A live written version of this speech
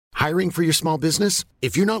Hiring for your small business?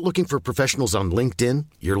 If you're not looking for professionals on LinkedIn,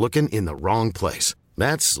 you're looking in the wrong place.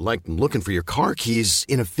 That's like looking for your car keys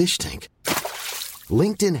in a fish tank.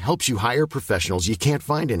 LinkedIn helps you hire professionals you can't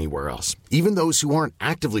find anywhere else, even those who aren't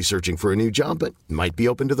actively searching for a new job but might be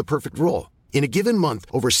open to the perfect role. In a given month,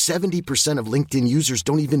 over 70% of LinkedIn users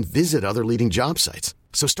don't even visit other leading job sites.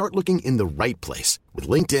 So start looking in the right place. With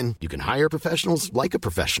LinkedIn, you can hire professionals like a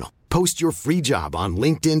professional. Post your free job on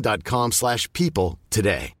linkedin.com/people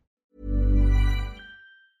today.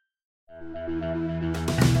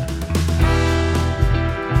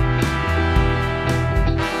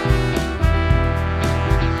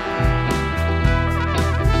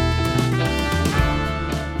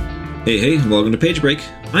 Hey, welcome to Page Break.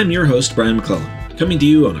 I'm your host, Brian McClellan, coming to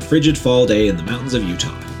you on a frigid fall day in the mountains of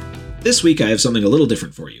Utah. This week I have something a little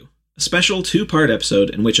different for you. A special two-part episode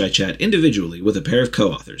in which I chat individually with a pair of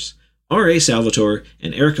co-authors, R.A. Salvatore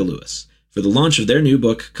and Erica Lewis, for the launch of their new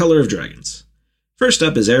book, Color of Dragons. First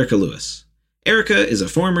up is Erica Lewis. Erica is a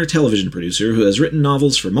former television producer who has written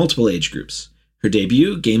novels for multiple age groups. Her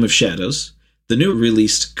debut, Game of Shadows, the new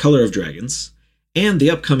released Color of Dragons, and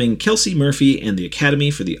the upcoming Kelsey Murphy and the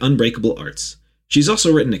Academy for the Unbreakable Arts. She's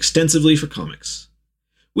also written extensively for comics.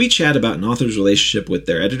 We chat about an author's relationship with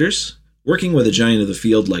their editors, working with a giant of the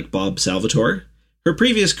field like Bob Salvatore, her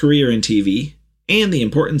previous career in TV, and the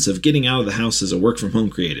importance of getting out of the house as a work-from-home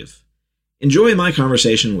creative. Enjoy my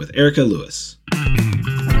conversation with Erica Lewis.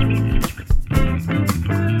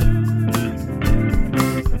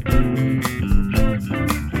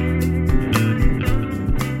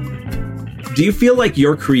 Do you feel like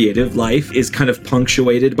your creative life is kind of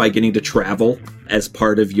punctuated by getting to travel as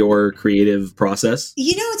part of your creative process?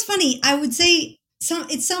 You know, it's funny. I would say some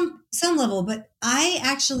level, but I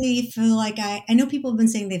actually feel like I know people have been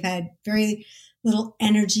saying they've had very little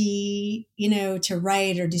energy, to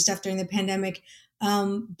write or do stuff during the pandemic.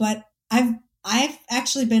 But I've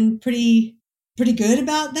actually been pretty good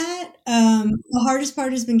about that. The hardest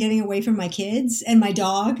part has been getting away from my kids and my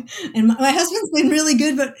dog, and my husband's been really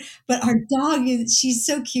good, but our dog she's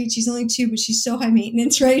so cute. She's only 2, but she's so high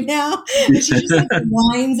maintenance right now. And she just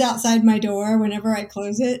whines outside my door whenever I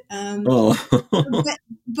close it.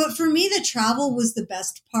 But for me, the travel was the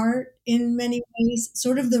best part in many ways,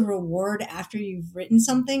 sort of the reward after you've written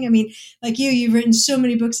something. I mean, like you've written so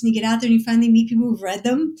many books and you get out there and you finally meet people who've read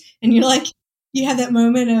them and you're like, you have that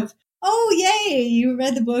moment of, oh, yay, you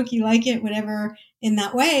read the book, you like it, whatever, in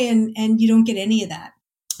that way. And you don't get any of that.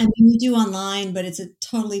 I mean, you do online, but it's a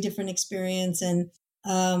totally different experience. And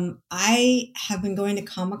I have been going to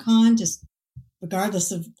Comic-Con just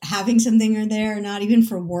regardless of having something or there or not, even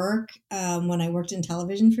for work. When I worked in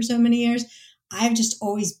television for so many years, I've just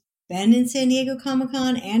always been in San Diego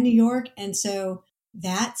Comic-Con and New York. And so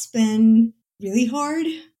that's been really hard,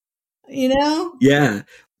 Yeah.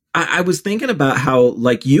 I was thinking about how,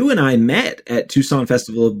 like, you and I met at Tucson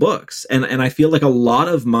Festival of Books, and I feel like a lot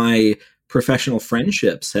of my professional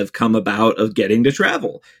friendships have come about of getting to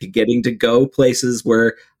travel, getting to go places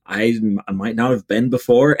where I might not have been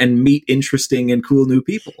before and meet interesting and cool new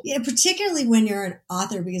people. Yeah, particularly when you're an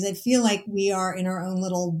author, because I feel like we are in our own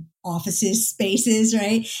little offices, spaces,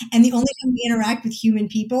 right? And the only time we interact with human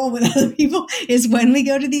people, with other people, is when we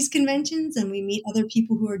go to these conventions and we meet other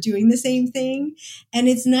people who are doing the same thing. And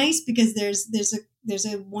it's nice because there's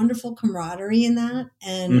a wonderful camaraderie in that.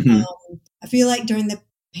 And I feel like during the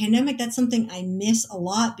pandemic, that's something I miss a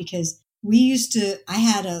lot because I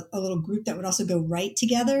had a little group that would also go write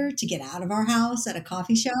together to get out of our house at a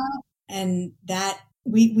coffee shop. And that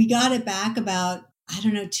we got it back about,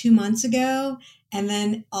 2 months ago. And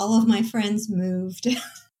then all of my friends moved.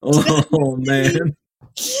 Oh, man.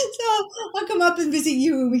 So I'll come up and visit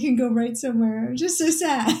you and we can go write somewhere. I'm just so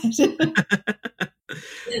sad.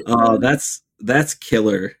 Oh, that's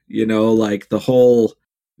killer. Like the whole,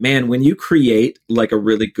 man, when you create like a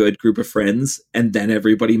really good group of friends and then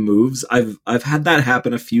everybody moves, I've had that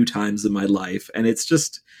happen a few times in my life. And it's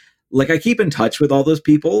just like, I keep in touch with all those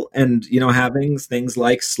people and, having things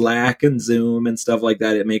like Slack and Zoom and stuff like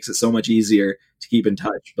that, it makes it so much easier to keep in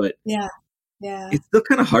touch. But yeah. It's still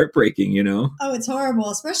kind of heartbreaking, Oh, it's horrible,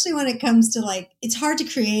 especially when it comes to it's hard to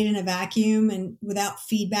create in a vacuum and without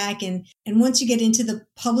feedback. And once you get into the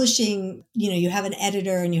publishing, you have an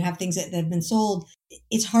editor and you have things that have been sold.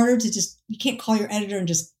 It's harder to you can't call your editor and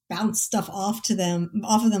just bounce stuff off of them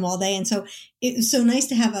all day. And so it was so nice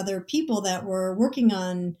to have other people that were working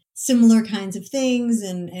on similar kinds of things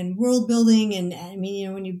and world building. And I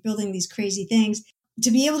mean, when you're building these crazy things,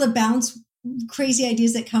 to be able to bounce crazy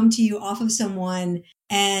ideas that come to you off of someone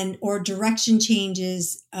or direction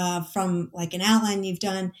changes from like an outline you've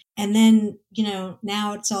done. And then,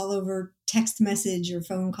 now it's all over text message or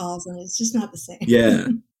phone calls, and it's just not the same. Yeah.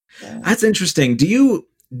 So. That's interesting. Do you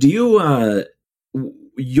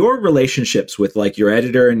your relationships with like your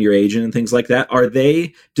editor and your agent and things like that,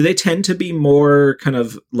 do they tend to be more kind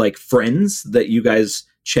of like friends that you guys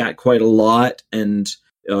chat quite a lot and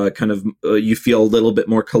you feel a little bit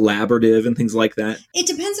more collaborative and things like that? It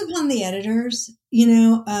depends upon the editors.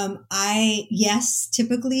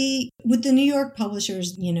 Typically with the New York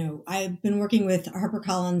publishers, I've been working with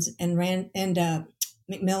HarperCollins and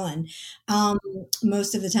Macmillan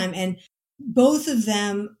most of the time, and both of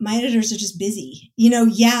them, my editors are just busy.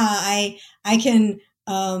 I can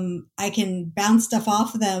bounce stuff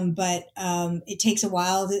off of them, but it takes a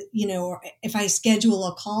while to, or if I schedule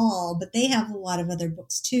a call, but they have a lot of other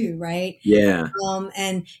books too, right? Yeah.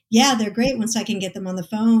 They're great once I can get them on the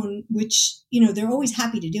phone, which, they're always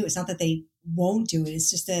happy to do. It's not that they won't do it. It's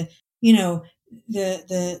just the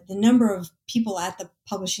number of people at the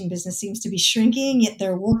publishing business seems to be shrinking, yet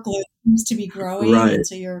their workload seems to be growing. Right. And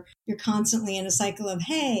so you're constantly in a cycle of,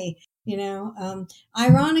 hey,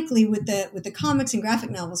 ironically with the comics and graphic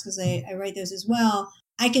novels, because I write those as well,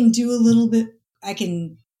 I can do a little bit, I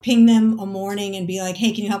can ping them a morning and be like,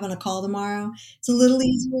 hey, can you hop on a call tomorrow? It's a little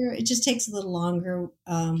easier. It just takes a little longer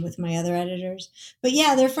with my other editors. But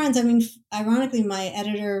yeah, they're friends. I mean, ironically, my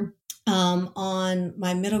editor on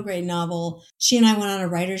my middle grade novel, she and I went on a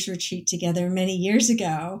writer's retreat together many years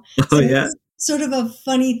ago. Oh, yeah. Sort of a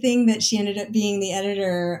funny thing that she ended up being the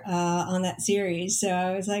editor on that series. So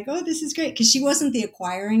I was like, oh, this is great. Because she wasn't the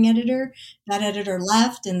acquiring editor. That editor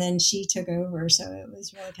left and then she took over. So it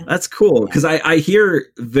was really kind of... That's cool. Because I hear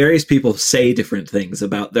various people say different things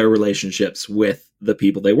about their relationships with the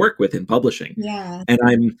people they work with in publishing. Yeah. And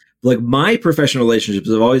I'm like, my professional relationships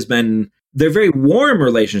have always been, they're very warm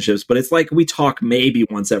relationships, but it's like we talk maybe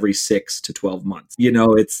once every 6 to 12 months.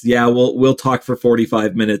 We'll talk for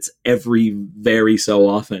 45 minutes every very so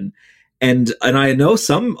often. And I know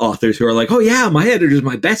some authors who are like, oh yeah, my editor's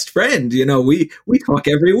my best friend. We talk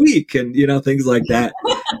every week and, things like that.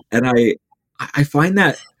 And I find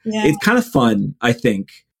that it's kind of fun, I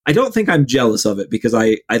think. I don't think I'm jealous of it because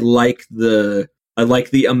I like the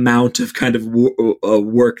amount of kind of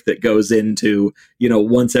work that goes into,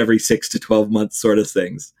 once every 6 to 12 months sort of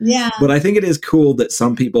things. Yeah. But I think it is cool that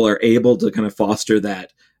some people are able to kind of foster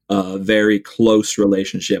that very close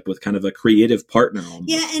relationship with kind of a creative partner almost.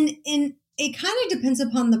 Yeah. And it kind of depends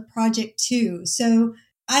upon the project too. So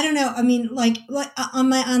I don't know. I mean, like on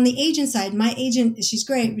the agent side, my agent, she's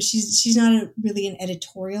great, but she's not really an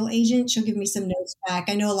editorial agent. She'll give me some notes back.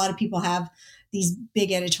 I know a lot of people have these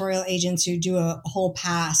big editorial agents who do a whole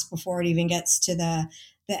pass before it even gets to the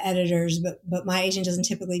editors, but my agent doesn't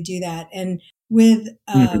typically do that. And with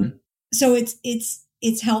so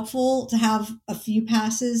it's helpful to have a few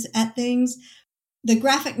passes at things. The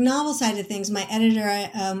graphic novel side of things, my editor,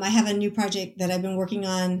 I have a new project that I've been working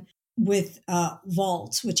on with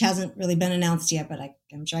Vault, which hasn't really been announced yet, but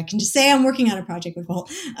I'm sure I can just say I'm working on a project with Vault.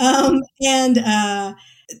 And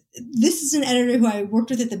this is an editor who I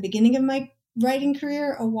worked with at the beginning of my writing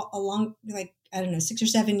career, along 6 or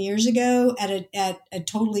 7 years ago at a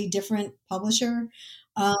totally different publisher.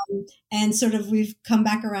 And sort of we've come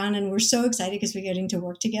back around and we're so excited because we're getting to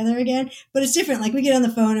work together again, but it's different. Like we get on the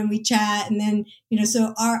phone and we chat and then,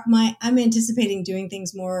 so I'm anticipating doing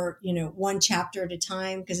things more, one chapter at a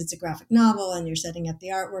time because it's a graphic novel and you're setting up the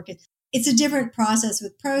artwork. It's a different process.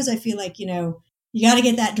 With prose. I feel like, you got to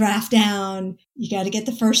get that draft down. You got to get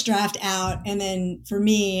the first draft out. And then for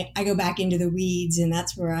me, I go back into the weeds and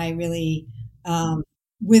that's where I really,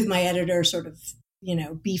 with my editor sort of,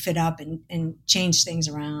 beef it up and change things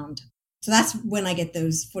around. So that's when I get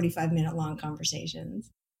those 45-minute long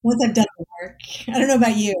conversations. Once I've done the work. I don't know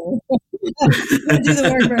about you. Do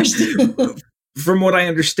the work first. From what I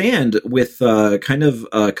understand with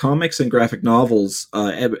comics and graphic novels,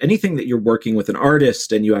 anything that you're working with an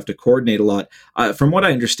artist and you have to coordinate a lot, from what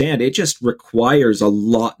I understand, it just requires a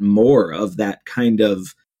lot more of that kind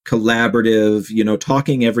of collaborative,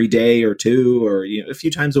 talking every day or two or a few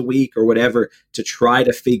times a week or whatever to try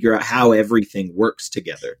to figure out how everything works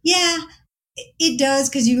together. Yeah, it does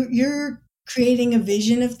because you're creating a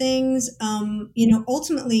vision of things.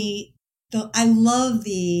 Ultimately, I love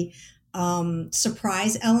the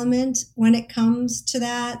surprise element when it comes to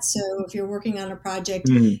that. So if you're working on a project,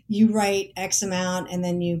 you write X amount and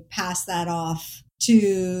then you pass that off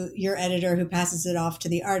to your editor who passes it off to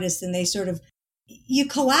the artist and they sort of you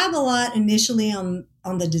collab a lot initially on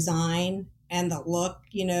the design and the look,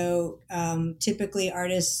 typically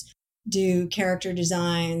artists do character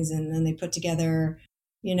designs and then they put together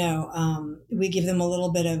we give them a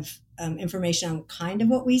little bit of information on kind of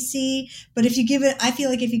what we see. But I feel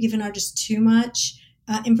like if you give an artist too much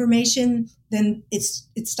information, then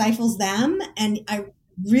it stifles them. And I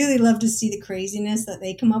really love to see the craziness that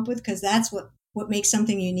they come up with, because that's what makes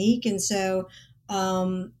something unique. And so,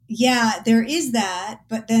 there is that.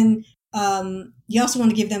 But then you also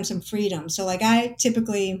want to give them some freedom. So like I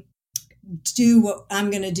typically do what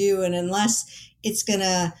I'm going to do. And unless it's going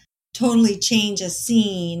to totally change a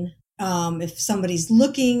scene, if somebody's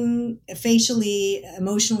looking facially,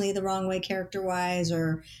 emotionally the wrong way, character-wise,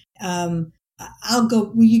 or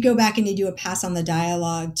you go back and you do a pass on the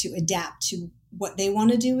dialogue to adapt to what they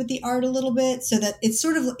want to do with the art a little bit, so that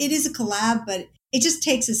it is a collab, but it just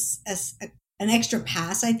takes an extra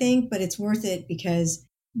pass, I think, but it's worth it because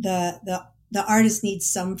the artist needs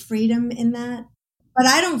some freedom in that. But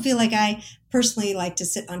I don't feel like I personally like to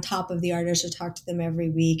sit on top of the artist or talk to them every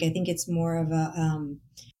week. I think it's more of a,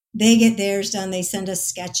 they get theirs done. They send us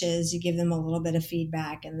sketches. You give them a little bit of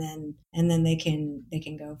feedback, and then they can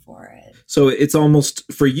go for it. So it's almost,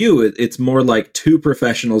 for you, it's more like two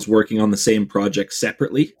professionals working on the same project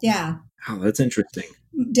separately. Yeah. Oh, that's interesting.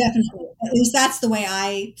 Definitely. At least that's the way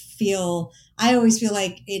I feel. I always feel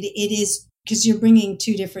like it is, because you're bringing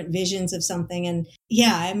two different visions of something. And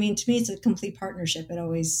yeah, I mean, to me, it's a complete partnership. It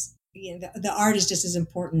always, the art is just as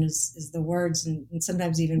important as the words, and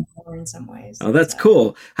sometimes even more in some ways. Oh, that's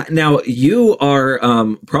cool. Now, you are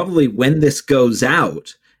probably, when this goes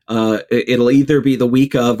out, it'll either be the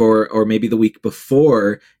week of or maybe the week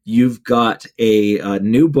before, you've got a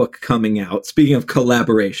new book coming out, speaking of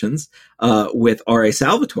collaborations, with R.A.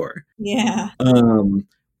 Salvatore. Yeah.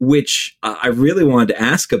 Which I really wanted to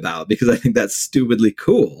ask about, because I think that's stupidly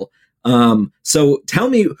cool. So tell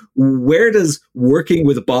me, where does working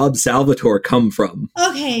with Bob Salvatore come from?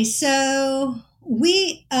 Okay, so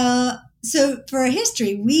so for our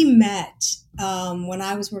history, we met when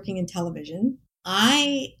I was working in television.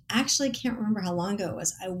 I actually can't remember how long ago it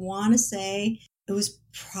was. I want to say it was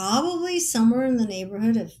probably somewhere in the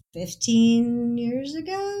neighborhood of 15 years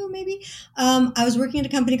ago, maybe. I was working at a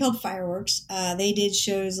company called Fireworks. They did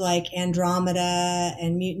shows like Andromeda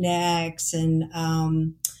and Mutant X, and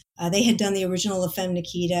they had done the original La Femme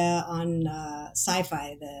Nikita on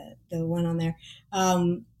Sci-Fi, the one on there.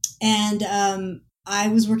 I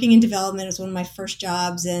was working in development. It was one of my first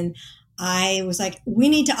jobs, and I was like, we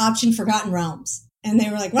need to option Forgotten Realms. And they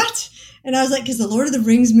were like, what? And I was like, because the Lord of the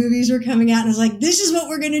Rings movies were coming out. And I was like, this is what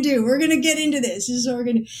we're going to do. We're going to get into this. This is what we're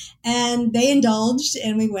going to do. And they indulged,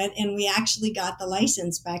 and we went, and we actually got the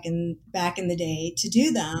license back in the day to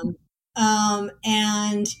do them.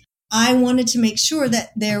 And I wanted to make sure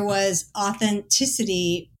that there was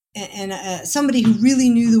authenticity and somebody who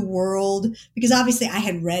really knew the world, because obviously I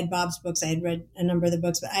had read Bob's books. I had read a number of the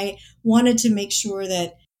books, but I wanted to make sure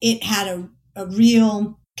that it had a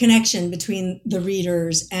real connection between the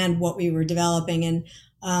readers and what we were developing. And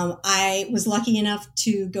I was lucky enough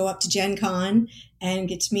to go up to Gen Con and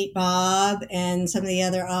get to meet Bob and some of the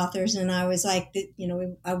other authors. And I was like, I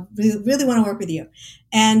really want to work with you.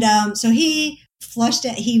 And so he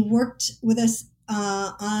worked with us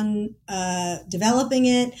on developing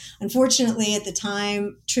it. Unfortunately, at the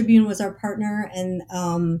time, Tribune was our partner, and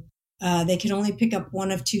they could only pick up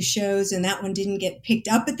one of two shows, and that one didn't get picked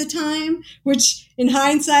up at the time, which in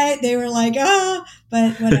hindsight, they were like,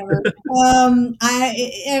 but whatever.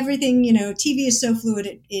 Everything, TV is so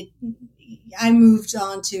fluid. I moved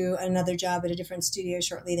on to another job at a different studio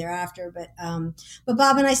shortly thereafter, but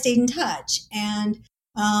Bob and I stayed in touch. And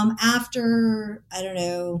after, I don't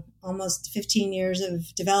know, almost 15 years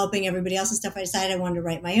of developing everybody else's stuff, I decided I wanted to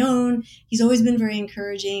write my own. He's always been very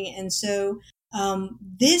encouraging. And so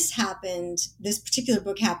this particular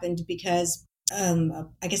book happened because I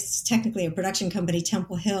guess it's technically a production company,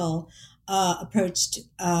 Temple Hill, approached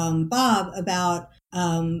Bob about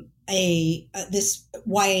this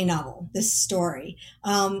YA novel, this story.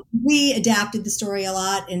 We adapted the story a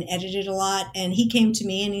lot and edited a lot, and he came to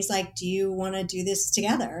me and he's like, do you want to do this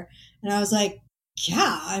together? And I was like,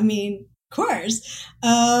 yeah, I mean, of course.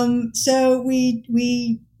 So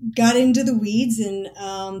we got into the weeds, and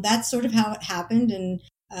that's sort of how it happened. And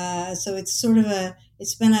so it's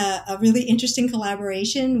been a really interesting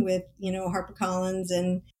collaboration with, HarperCollins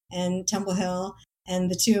and Temple Hill, and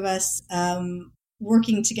the two of us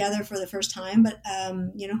working together for the first time. But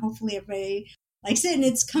hopefully everybody likes it, and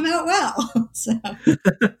it's come out well. So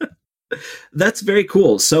that's very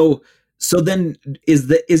cool. So then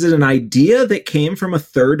is it an idea that came from a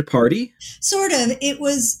third party? Sort of. It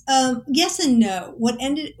was yes and no. What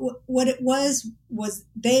it was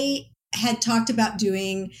they had talked about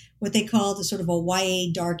doing what they called a sort of a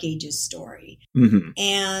YA Dark Ages story. Mm-hmm.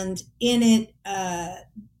 And in it,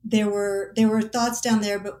 there were thoughts down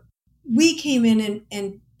there, but we came in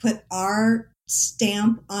and put our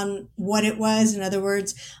stamp on what it was. In other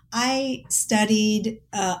words, I studied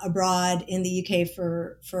abroad in the UK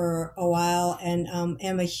for a while, and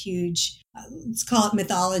am a huge, let's call it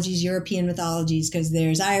mythologies, European mythologies, because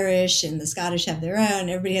there's Irish and the Scottish have their own,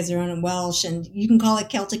 everybody has their own in Welsh, and you can call it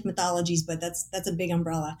Celtic mythologies, but that's a big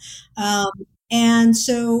umbrella. And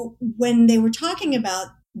so when they were talking about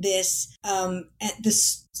this,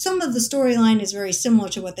 some of the storyline is very similar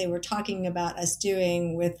to what they were talking about us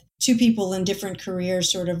doing, with two people in different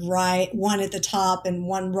careers, sort of one at the top and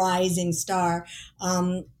one rising star.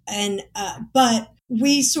 But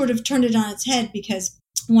we sort of turned it on its head, because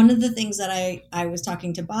one of the things that I was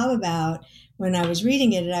talking to Bob about when I was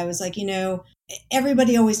reading it, and I was like,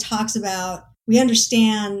 everybody always talks about, we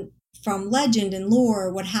understand from legend and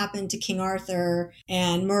lore what happened to King Arthur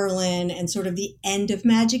and Merlin and sort of the end of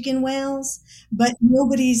magic in Wales, but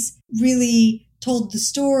nobody's really told the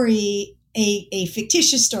story, a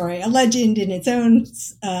fictitious story, a legend in its own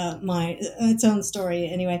mind, its own story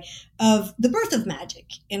anyway, of the birth of magic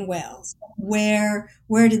in Wales. Where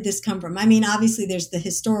did this come from? I mean, obviously there's the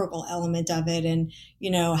historical element of it, and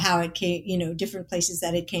how it came, different places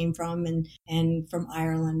that it came from, and from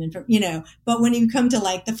Ireland, and from But when you come to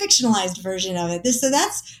like the fictionalized version of it,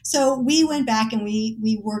 so we went back and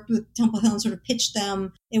we worked with Temple Hill and sort of pitched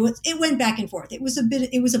them. It went back and forth. It was a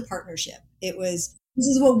partnership. It was, this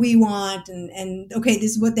is what we want, and okay,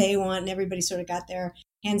 this is what they want, and everybody sort of got their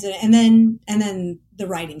hands in it, and then the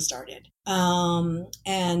writing started.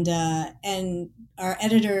 And our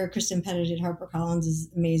editor, Kristen Pettit at HarperCollins, is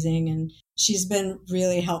amazing, and she's been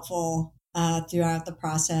really helpful throughout the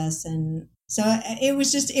process. And so it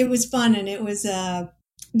was fun, and it was the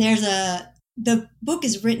book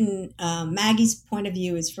is written, Maggie's point of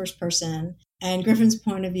view is first person, and Griffin's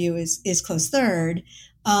point of view is close third.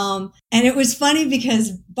 And it was funny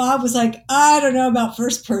because Bob was like, I don't know about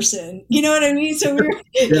first person. You know what I mean? So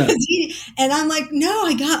and I'm like,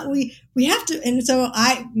 no, we have to. And so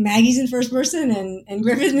Maggie's in first person and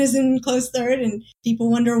Griffin is in close third, and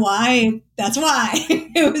people wonder why. That's why.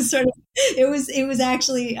 It was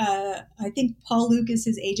actually, I think Paul Lucas,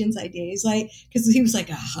 his agent's idea. He's like, because he was like,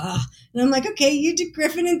 aha. And I'm like, okay, you do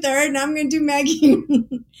Griffin in third, and I'm going to do Maggie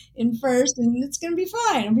in first, and it's going to be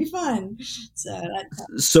fine. It'll be fun.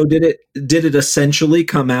 So did it essentially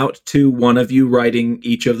come out to one of you writing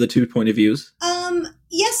each of the two point of views?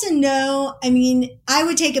 Yes and no. I mean, I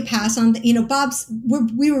would take a pass on,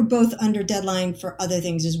 we were both under deadline for other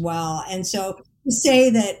things as well. And so to say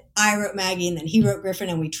that I wrote Maggie and then he wrote Griffin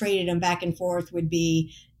and we traded them back and forth would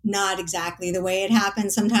be not exactly the way it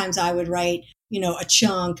happened. Sometimes I would write, a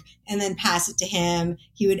chunk and then pass it to him.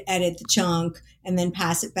 He would edit the chunk and then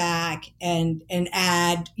pass it back and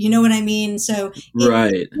add, you know what I mean? So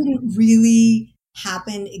it didn't really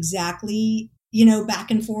happen exactly, back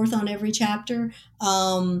and forth on every chapter.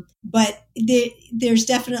 But there's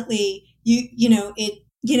definitely,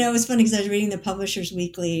 it's funny because I was reading the Publishers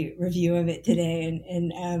Weekly review of it today,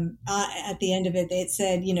 and at the end of it, they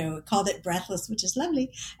said, called it breathless, which is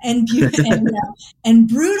lovely, and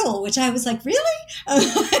brutal, which I was like, really?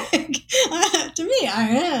 To me,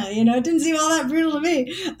 it didn't seem all that brutal to me.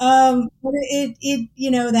 But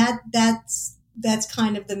that's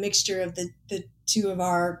kind of the mixture of the two of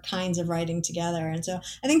our kinds of writing together, and so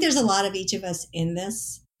I think there's a lot of each of us in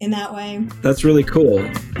that way. That's really cool.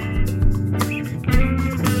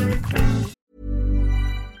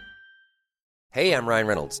 Hey, I'm Ryan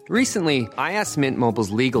Reynolds. Recently, I asked Mint Mobile's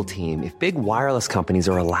legal team if big wireless companies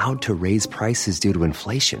are allowed to raise prices due to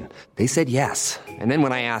inflation. They said yes. And then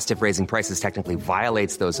when I asked if raising prices technically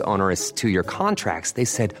violates those onerous 2-year contracts, they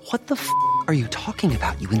said, what the f*** are you talking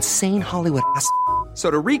about, you insane Hollywood ass f- So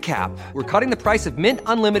to recap, we're cutting the price of Mint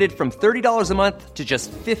Unlimited from $30 a month to just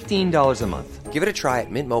 $15 a month. Give it a try at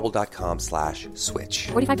mintmobile.com/switch.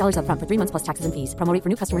 $45 up front for 3 months plus taxes and fees. Promo rate for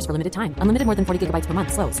new customers for limited time. Unlimited more than 40 gigabytes per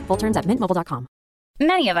month. Slows full terms at mintmobile.com.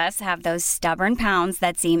 Many of us have those stubborn pounds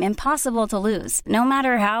that seem impossible to lose, no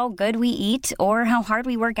matter how good we eat or how hard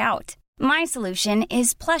we work out. My solution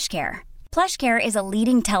is PlushCare. PlushCare is a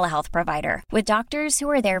leading telehealth provider with doctors who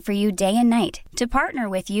are there for you day and night to partner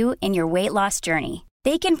with you in your weight loss journey.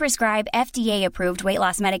 They can prescribe FDA-approved weight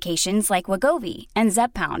loss medications like Wegovy and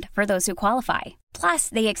Zepbound for those who qualify. Plus,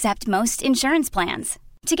 they accept most insurance plans.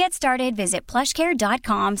 To get started, visit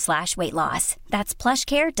plushcare.com/weightloss. That's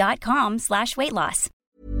plushcare.com/weightloss.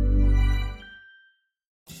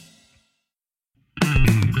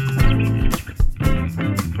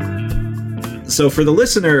 So for the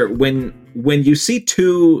listener, when you see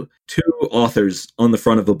two authors on the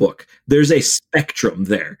front of a book, there's a spectrum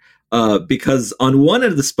there. Because on one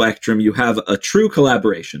end of the spectrum, you have a true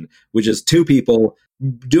collaboration, which is two people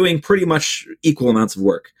doing pretty much equal amounts of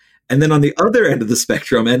work. And then on the other end of the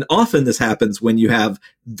spectrum, and often this happens when you have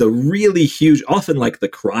the really huge, often like the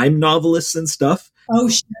crime novelists and stuff. Oh,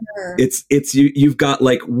 sure. It's you've got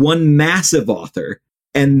like one massive author,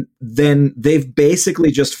 and then they've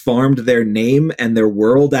basically just farmed their name and their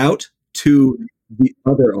world out to the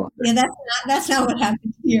other author. Yeah, that's not what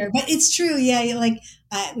happened here, but it's true. Yeah, like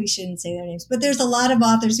we shouldn't say their names, but there's a lot of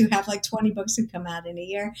authors who have like 20 books who come out in a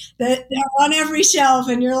year that are on every shelf,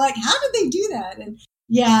 and you're like, how did they do that? And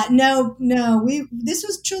yeah, no, this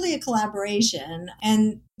was truly a collaboration,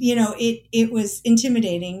 and it was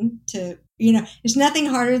intimidating to. There's nothing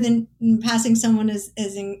harder than passing someone as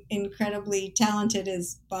incredibly talented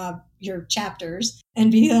as Bob your chapters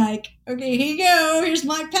and be like, okay, here you go, here's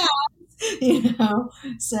my pass.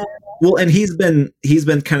 So well, and he's been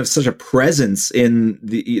kind of such a presence in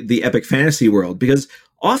the epic fantasy world, because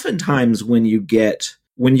oftentimes when you get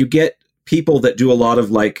people that do a lot of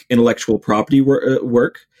like intellectual property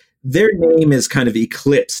work, their name is kind of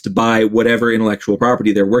eclipsed by whatever intellectual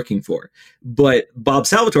property they're working for. But Bob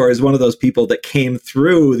Salvatore is one of those people that came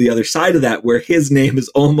through the other side of that, where his name is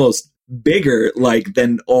almost bigger like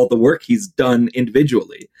than all the work he's done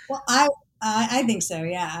individually. Well, I think so,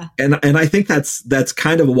 yeah. And I think that's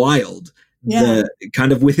kind of wild. Yeah.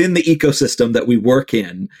 Kind of within the ecosystem that we work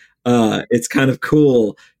in, it's kind of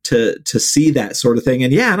cool to see that sort of thing.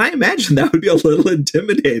 And yeah, and I imagine that would be a little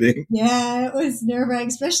intimidating. Yeah, it was nerve-wracking,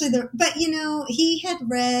 especially but he had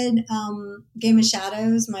read Game of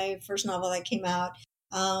Shadows, my first novel that came out,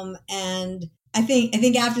 and I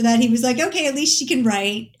think after that he was like, okay, at least she can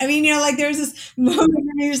write. I mean, like there was this moment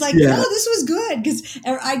where he was like, no, this was good, because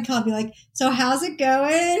I'd call me like, so how's it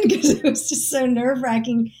going? Because it was just so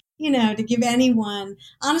nerve-wracking, to give anyone.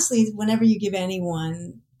 Honestly, whenever you give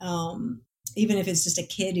anyone, even if it's just a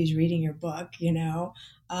kid who's reading your book,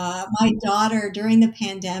 my daughter during the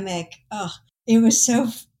pandemic, I was so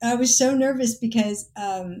nervous because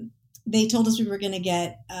they told us we were going to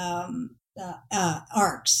get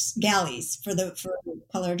galleys for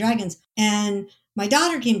Color of Dragons, and my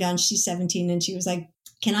daughter came down. She's 17, and she was like,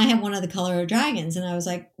 "Can I have one of the Color of Dragons?" And I was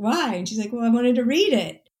like, "Why?" And she's like, "Well, I wanted to read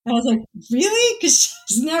it." And I was like, "Really?" Because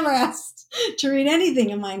she's never asked to read anything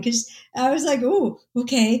of mine. Because I was like, "Oh,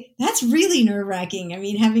 okay, that's really nerve-wracking." I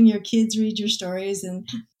mean, having your kids read your stories, and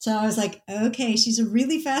so I was like, "Okay, she's a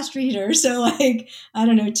really fast reader." So, like, I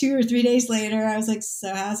don't know, 2 or 3 days later, I was like,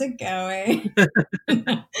 "So how's it going?"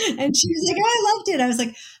 And she was like, "Oh, I loved it." I was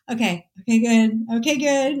like, "Okay,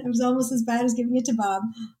 good. It was almost as bad as giving it to Bob."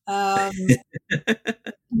 But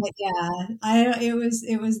yeah, it was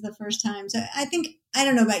the first time. So I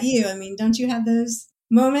don't know about you. I mean, don't you have those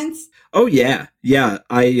moments? Oh yeah.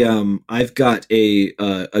 I've got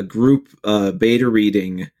a group beta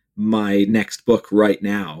reading my next book right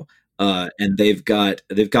now, and they've got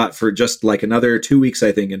for just like another 2 weeks,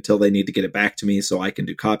 I think, until they need to get it back to me so I can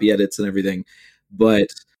do copy edits and everything. But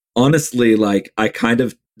honestly, like, I kind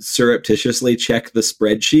of surreptitiously check the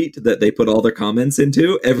spreadsheet that they put all their comments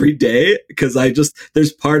into every day, because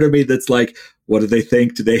there's part of me that's like, what do they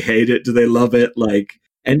think? Do they hate it? Do they love it? Like,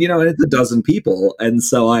 and and it's a dozen people, and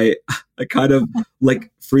so I kind of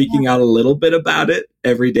like freaking out a little bit about it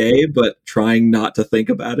every day, but trying not to think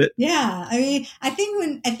about it. Yeah, I mean, I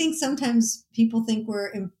think sometimes people think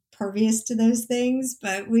we're impervious to those things,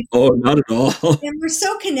 but not at all. And we're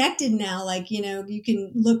so connected now. Like, you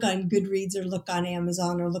can look on Goodreads or look on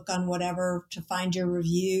Amazon or look on whatever to find your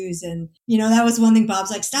reviews. And, that was one thing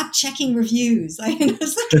Bob's like, stop checking reviews. Like,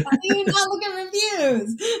 it's like, how do you not look at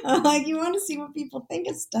reviews? I'm like, you want to see what people think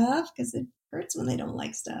of stuff, because it hurts when they don't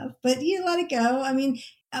like stuff, but you let it go. I mean,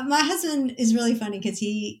 my husband is really funny because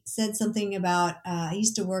he said something about, he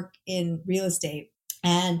used to work in real estate,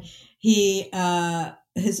 and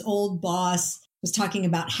his old boss was talking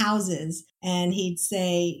about houses, and he'd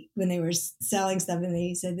say when they were selling stuff, and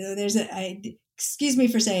he said, excuse me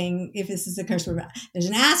for saying if this is a curse word, there's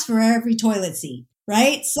an ass for every toilet seat,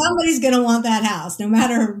 right? Somebody's going to want that house, no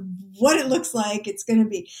matter what it looks like, it's going to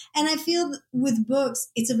be. And I feel with books,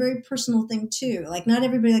 it's a very personal thing too. Like, not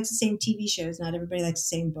everybody likes the same TV shows, not everybody likes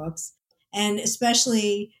the same books. And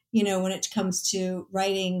especially, when it comes to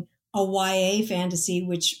writing a YA fantasy,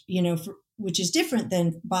 which is different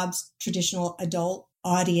than Bob's traditional adult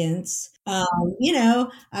audience. I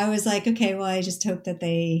was like, okay, well, I just hope that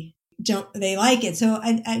they they like it. So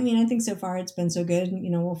I mean, I think so far it's been so good.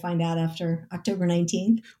 We'll find out after October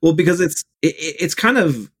 19th. Well, because it's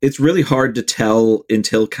really hard to tell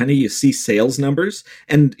until kind of you see sales numbers.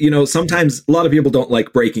 And, sometimes a lot of people don't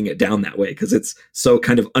like breaking it down that way because it's so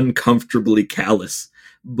kind of uncomfortably callous.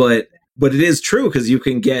 But it is true because you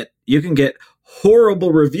can get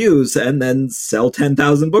horrible reviews and then sell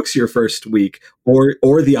 10,000 books your first week,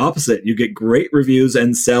 or the opposite. You get great reviews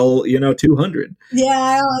and sell, 200.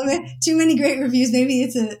 Yeah, too many great reviews. Maybe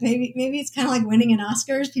it's kind of like winning an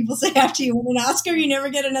Oscars. People say after you win an Oscar, you never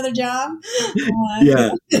get another job.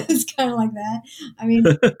 Yeah, it's kind of like that. I mean,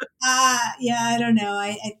 yeah, I don't know.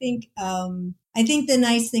 I think the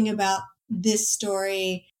nice thing about this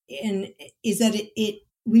story is that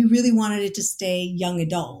we really wanted it to stay young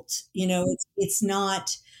adult. It's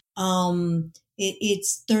not,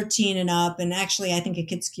 it's 13 and up. And actually, I think it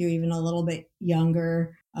could skew even a little bit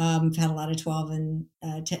younger. I've had a lot of 12 and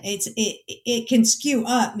it can skew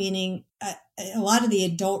up, meaning a lot of the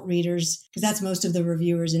adult readers, because that's most of the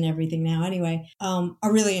reviewers and everything now anyway, are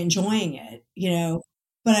really enjoying it,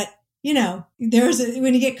 but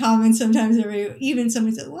when you get comments sometimes, even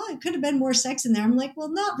somebody says, well, it could have been more sex in there. I'm like, well,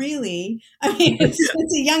 not really. I mean,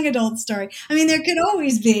 it's a young adult story. I mean, there could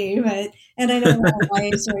always be, and I know a lot of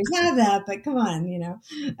YA stories have that, but come on,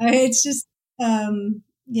 it's just, I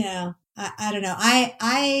don't know.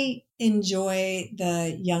 I enjoy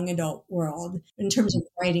the young adult world in terms of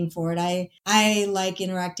writing for it. I like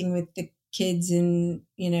interacting with the kids and,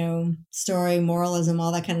 story, moralism,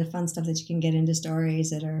 all that kind of fun stuff that you can get into stories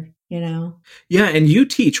that are, Yeah. And you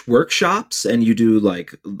teach workshops and you do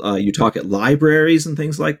you talk at libraries and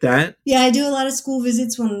things like that. Yeah. I do a lot of school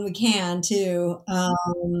visits when we can too. I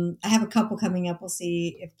have a couple coming up. We'll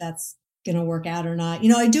see if that's going to work out or not.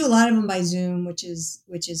 I do a lot of them by Zoom, which is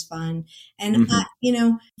fun. And,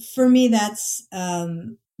 for me, that's,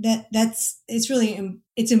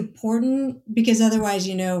 it's important because otherwise,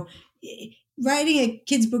 writing a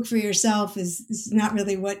kid's book for yourself is not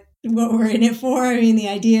really what we're in it for. I mean, the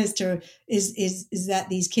idea is that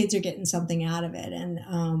these kids are getting something out of it.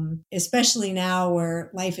 And, especially now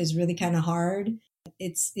where life is really kind of hard,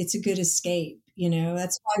 it's a good escape.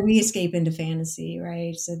 That's why we escape into fantasy,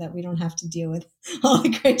 right? So that we don't have to deal with all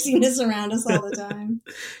the craziness around us all the time.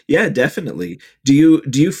 Yeah, definitely. Do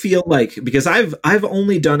you feel like, because I've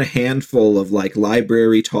only done a handful of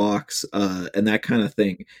library talks and that kind of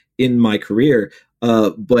thing in my career,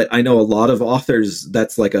 but I know a lot of authors,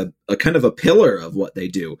 that's like a kind of a pillar of what they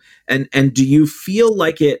do. And do you feel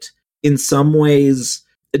like it in some ways?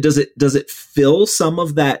 Does it fill some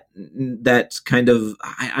of that kind of,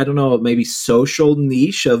 I don't know, maybe social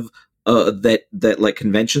niche of that like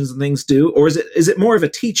conventions and things do, or is it more of a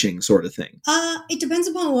teaching sort of thing? It depends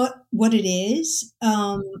upon what it is.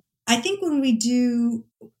 I think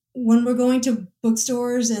when we're going to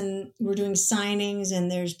bookstores and we're doing signings and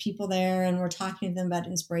there's people there and we're talking to them about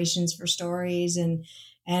inspirations for stories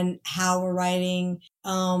and how we're writing,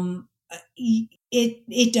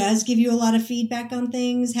 it does give you a lot of feedback on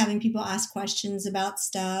things, having people ask questions about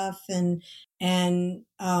stuff and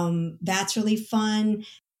that's really fun.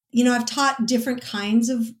 I've taught different kinds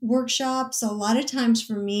of workshops. A lot of times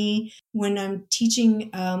for me, when I'm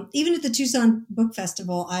teaching, even at the Tucson Book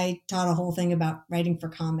Festival, I taught a whole thing about writing for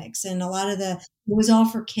comics, and a lot of it was all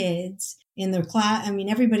for kids in the class. I mean,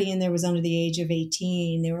 everybody in there was under the age of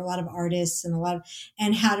 18. There were a lot of artists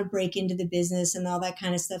and how to break into the business and all that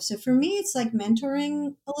kind of stuff. So for me, it's like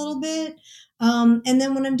mentoring a little bit. And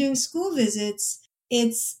then when I'm doing school visits,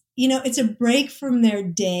 it's a break from their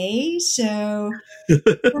day. So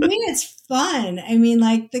for me, it's fun. I mean,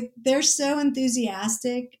 they're so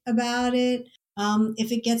enthusiastic about it.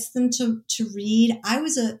 If it gets them to read, I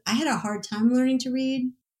had a hard time learning to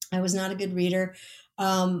read. I was not a good reader.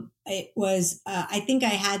 It was, I think I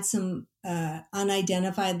had some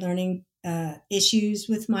unidentified learning issues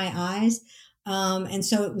with my eyes. And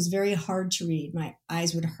so it was very hard to read. My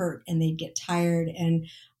eyes would hurt and they'd get tired, and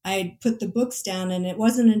I'd put the books down, and it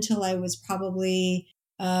wasn't until I was probably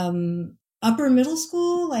upper middle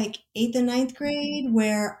school, like 8th and 9th grade,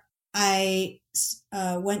 where I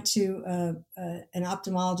went to an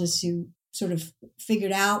ophthalmologist who sort of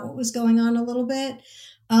figured out what was going on a little bit.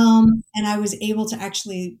 And I was able to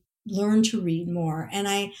actually learn to read more. And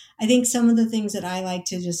I think some of the things that I like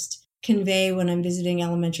to just convey when I'm visiting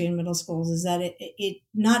elementary and middle schools is that it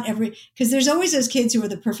not every, because there's always those kids who are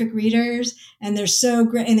the perfect readers and they're so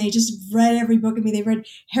great and they just read every book of me. They read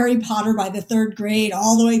Harry Potter by the 3rd grade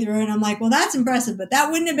all the way through. And I'm like, well, that's impressive, but that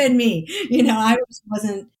wouldn't have been me. I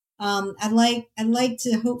wasn't I'd like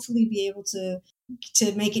to hopefully be able to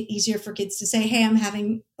make it easier for kids to say, hey, I'm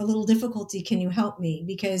having a little difficulty. Can you help me?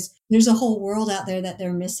 Because there's a whole world out there that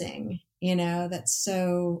they're missing, that's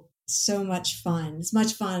so much fun. It's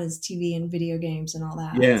much fun as TV and video games and all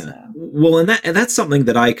that. Yeah. So. Well, and that's something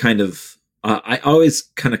that I kind of, I always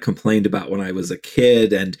kind of complained about when I was a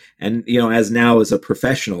kid and, as now as a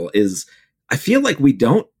professional is I feel like we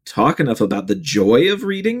don't talk enough about the joy of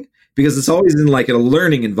reading because it's always in like a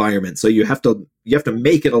learning environment. So you have to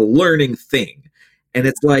make it a learning thing. And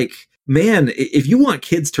it's like, man, if you want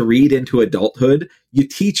kids to read into adulthood, you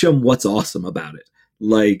teach them what's awesome about it.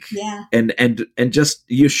 Like, yeah. and just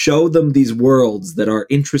you show them these worlds that are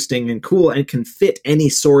interesting and cool and can fit any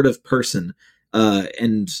sort of person.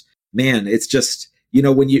 And man, it's just,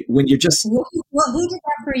 when you're just, who did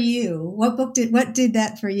that for you? What did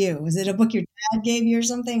that for you? Was it a book your dad gave you or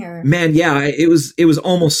something? Or man, yeah, it was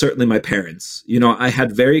almost certainly my parents. I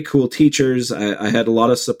had very cool teachers. I had a lot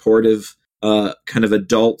of supportive kind of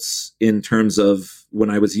adults in terms of when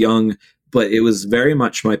I was young, but it was very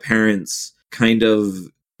much my parents kind of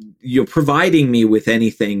providing me with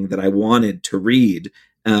anything that I wanted to read,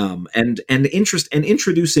 and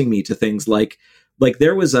introducing me to things like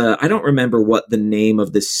there was I don't remember what the name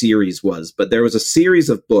of this series was, but there was a series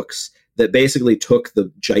of books that basically took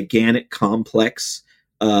the gigantic complex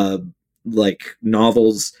like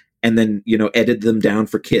novels and then edited them down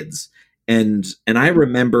for kids. And I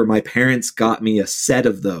remember my parents got me a set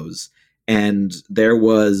of those, and there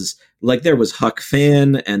was Huck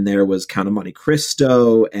Finn, and there was Count of Monte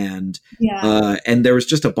Cristo, and there was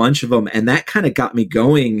just a bunch of them, and that kind of got me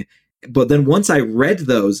going. But then once I read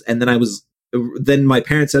those, and then my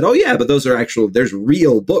parents said, "Oh yeah, but those are there's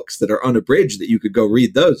real books that are unabridged that you could go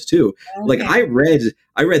read those too." Okay. Like I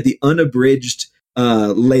read the unabridged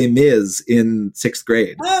Les Mis in 6th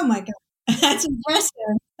grade. Oh my God, that's impressive.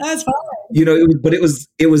 That's hard.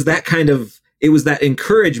 It was that kind of, it was that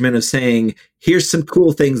encouragement of saying, here's some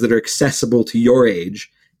cool things that are accessible to your age.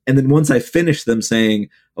 And then once I finished them saying,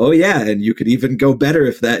 oh yeah, and you could even go better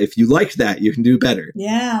if you liked that, you can do better.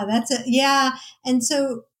 Yeah, that's it. Yeah. And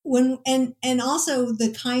so and also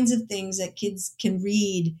the kinds of things that kids can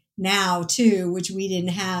read now too, which we didn't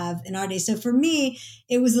have in our day. So for me,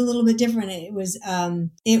 it was a little bit different. It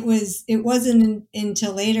wasn't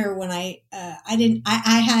until later when I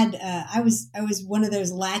was one of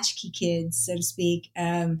those latchkey kids, so to speak,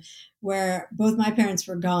 where both my parents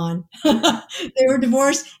were gone. They were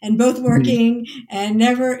divorced and both working, and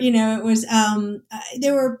never, it was,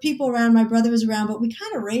 there were people around, my brother was around, but we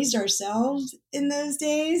kind of raised ourselves in those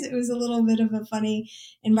days. It was a little bit of a funny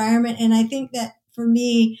environment. And I think that for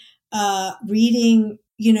me, reading,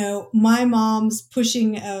 my mom's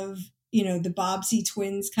pushing of, the Bobbsey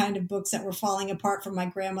twins kind of books that were falling apart from my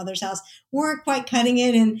grandmother's house weren't quite cutting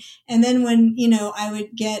it. And then when, I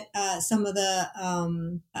would get some of the,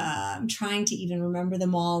 I'm trying to even remember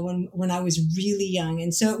them all when I was really young.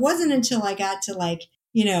 And so it wasn't until I got to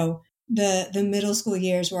the middle school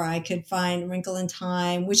years where I could find Wrinkle in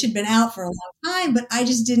Time, which had been out for a long time, but I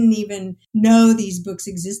just didn't even know these books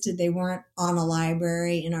existed. They weren't on a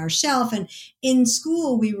library in our shelf. And in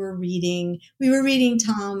school, we were reading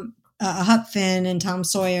Huck Finn and Tom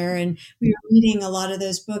Sawyer, and we were reading a lot of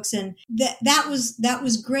those books, and that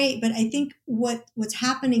was great. But I think what's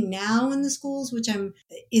happening now in the schools, which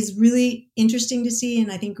is really interesting to see,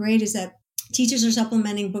 and I think great, is that teachers are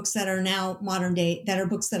supplementing books that are now modern day, that are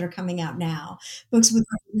books that are coming out now, books with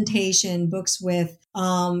representation, books with,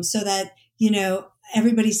 so that,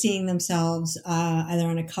 everybody's seeing themselves, either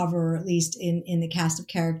on a cover or at least in the cast of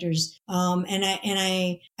characters. And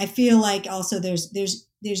I feel like also there's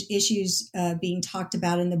issues, being talked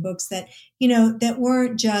about in the books that, that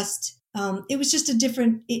weren't just, it was just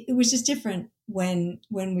different when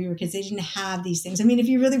we were kids. They didn't have these things. I mean, if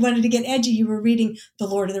you really wanted to get edgy, you were reading The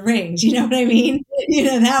Lord of the Rings, you know what I mean?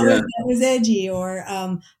 That was edgy. Or,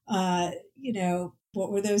 what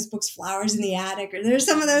were those books, Flowers in the Attic? Or there's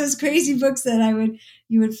some of those crazy books that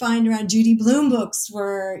you would find around. Judy Blume books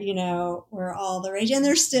were all the rage, and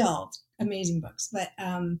they're still amazing books. But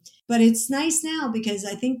it's nice now because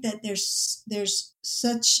I think that there's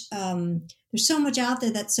so much out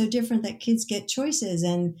there that's so different that kids get choices,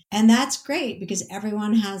 and that's great because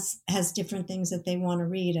everyone has different things that they want to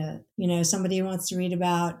read. Somebody who wants to read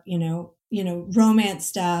about, romance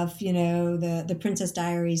stuff, the Princess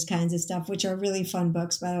Diaries kinds of stuff, which are really fun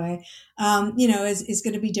books, by the way, is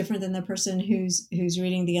going to be different than the person who's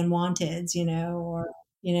reading The Unwanteds, or,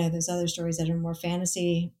 those other stories that are more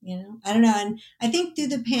fantasy, I don't know. And I think through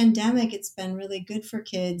the pandemic, it's been really good for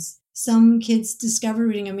kids. Some kids discover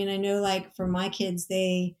reading. I mean, I know for my kids,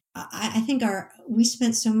 they I think we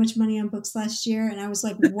spent so much money on books last year, and I was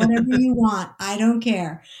like, whatever you want, I don't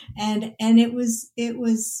care. And it was,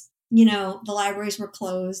 you know, the libraries were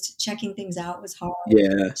closed. Checking things out was hard.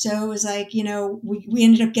 Yeah. So it was like, you know, we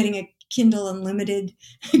ended up getting a Kindle Unlimited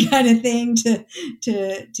kind of thing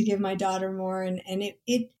to give my daughter more. And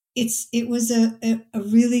it was a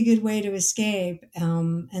really good way to escape.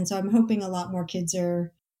 And so I'm hoping a lot more kids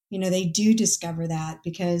are, you know, they do discover that,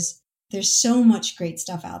 because there's so much great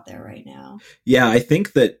stuff out there right now. Yeah, I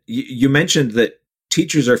think that you mentioned that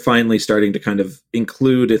teachers are finally starting to kind of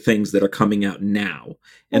include things that are coming out now.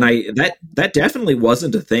 And that definitely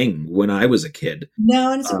wasn't a thing when I was a kid.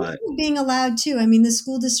 No, and it's being allowed to. I mean, the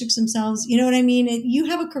school districts themselves, you know what I mean? You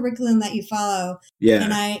have a curriculum that you follow. Yeah.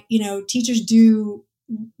 And teachers do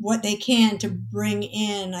what they can to bring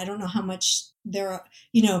in, I don't know how much there,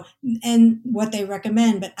 you know, and what they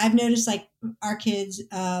recommend, but I've noticed like our kids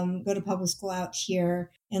go to public school out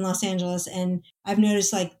here in Los Angeles, and I've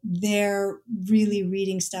noticed like they're really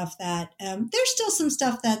reading stuff that there's still some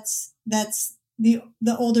stuff that's the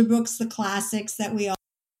older books, the classics that we all,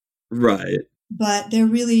 right, but they're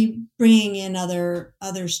really bringing in other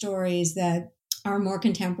stories that are more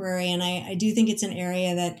contemporary. And I do think it's an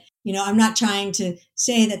area that, you know, I'm not trying to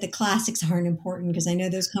say that the classics aren't important, because I know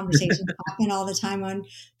those conversations happen all the time on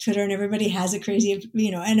Twitter, and everybody has a crazy,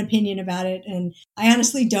 you know, an opinion about it. And I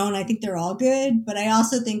honestly don't. I think they're all good, but I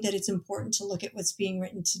also think that it's important to look at what's being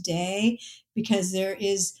written today, because there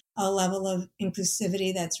is a level of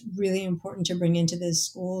inclusivity that's really important to bring into the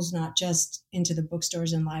schools, not just into the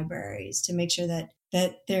bookstores and libraries, to make sure that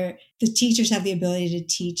the teachers have the ability to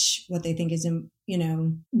teach what they think is, you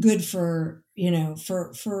know, good for, you know,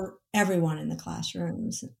 for everyone in the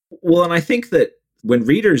classrooms. Well, and I think that when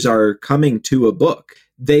readers are coming to a book,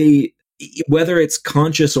 they, whether it's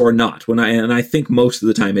conscious or not, and I think most of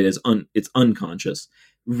the time it's unconscious,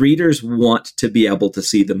 readers want to be able to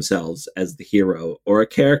see themselves as the hero or a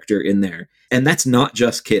character in there. And that's not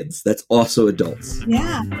just kids, that's also adults.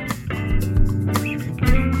 Yeah.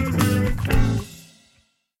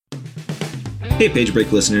 Hey, Page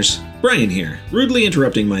Break listeners, Brian here, rudely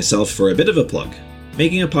interrupting myself for a bit of a plug.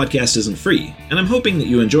 Making a podcast isn't free, and I'm hoping that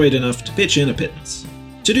you enjoy it enough to pitch in a pittance.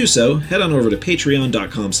 To do so, head on over to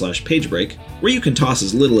patreon.com/pagebreak, where you can toss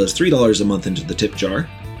as little as $3 a month into the tip jar,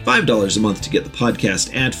 $5 a month to get the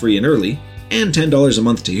podcast ad-free and early, and $10 a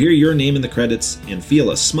month to hear your name in the credits and feel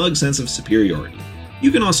a smug sense of superiority. You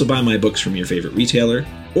can also buy my books from your favorite retailer,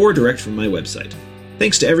 or direct from my website.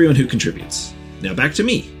 Thanks to everyone who contributes. Now back to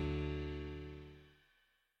me.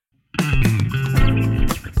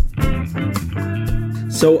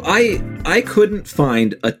 So I couldn't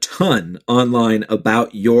find a ton online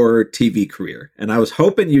about your TV career, and I was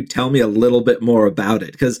hoping you'd tell me a little bit more about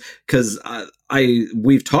it, because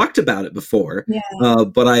we've talked about it before,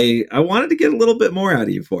 but I wanted to get a little bit more out of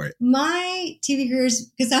you for it. My TV career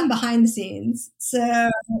is, because I'm behind the scenes,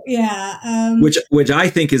 so yeah, which I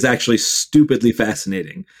think is actually stupidly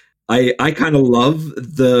fascinating. I kind of love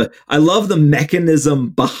the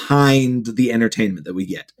mechanism behind the entertainment that we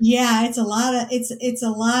get. Yeah, it's a lot of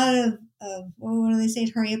what do they say?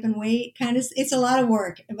 Hurry up and wait. Kind of, it's a lot of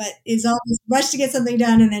work, but it's always rush to get something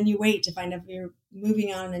done, and then you wait to find out if you're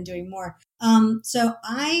moving on and doing more. So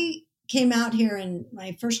I came out here, and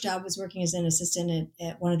my first job was working as an assistant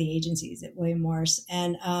at one of the agencies at William Morris,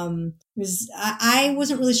 and I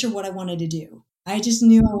wasn't really sure what I wanted to do. I just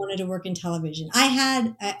knew I wanted to work in television.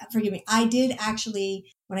 I did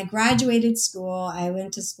actually, when I graduated school, I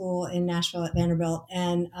went to school in Nashville at Vanderbilt,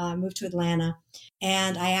 and moved to Atlanta.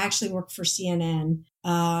 And I actually worked for CNN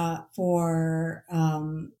for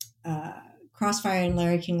Crossfire and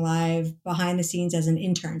Larry King Live behind the scenes as an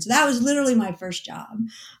intern. So that was literally my first job,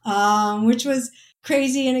 which was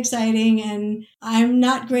crazy and exciting. And I'm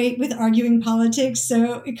not great with arguing politics,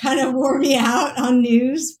 so it kind of wore me out on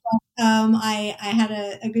news. But I had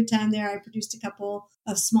a good time there. I produced a couple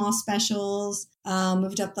of small specials,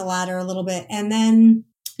 moved up the ladder a little bit, and then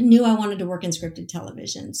knew I wanted to work in scripted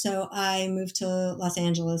television. So I moved to Los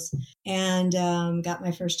Angeles and got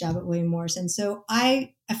my first job at William Morris. And so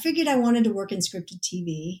I figured I wanted to work in scripted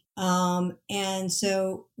TV. And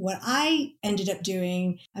so what I ended up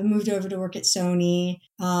doing, I moved over to work at Sony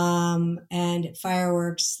and at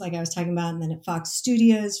Fireworks, like I was talking about, and then at Fox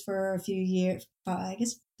Studios for a few years, I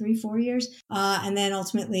guess 3-4 years. And then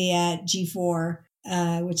ultimately at G4,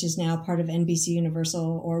 which is now part of NBC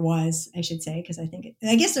Universal, or was, I should say, because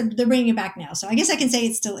I guess they're bringing it back now. So I guess I can say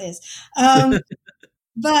it still is.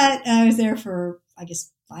 But I was there for, I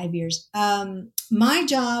guess, 5 years. My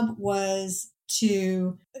job was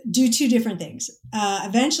to do two different things.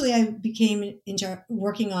 Eventually I became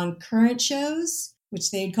working on current shows.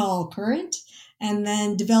 which they'd call current, and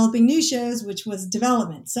then developing new shows, which was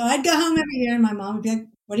development. So I'd go home every year and my mom would be like,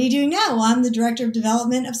 what are you doing now? Well, I'm the director of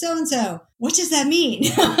development of so-and-so. What does that mean?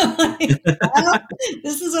 Well,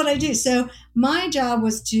 this is what I do. So my job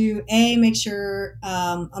was to, make sure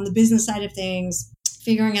on the business side of things,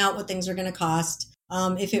 figuring out what things are going to cost.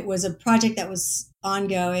 If it was a project that was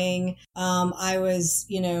ongoing, I was,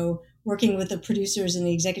 working with the producers and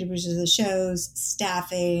the executive producers of the shows,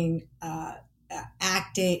 staffing,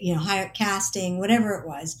 acting, casting, whatever it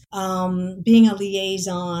was, being a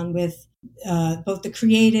liaison with both the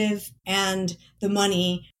creative and the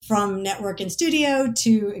money from network and studio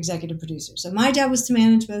to executive producer. So my job was to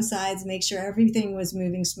manage both sides, make sure everything was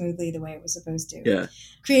moving smoothly the way it was supposed to. Yeah.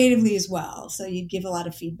 Creatively as well. So you'd give a lot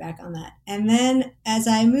of feedback on that. And then as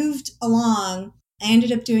I moved along, I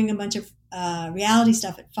ended up doing a bunch of reality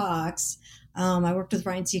stuff at Fox. I worked with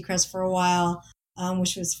Ryan Seacrest for a while,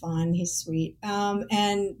 which was fun. He's sweet.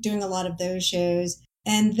 And doing a lot of those shows.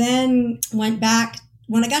 And then went back.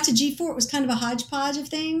 When I got to G4, it was kind of a hodgepodge of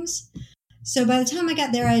things. So by the time I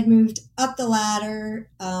got there, I had moved up the ladder,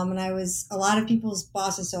 and I was a lot of people's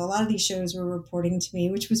bosses. So a lot of these shows were reporting to me,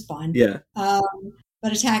 which was fun. Yeah.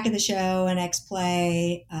 But Attack of the Show and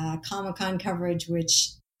X-Play, Comic-Con coverage, which,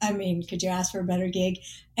 could you ask for a better gig?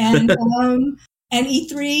 And and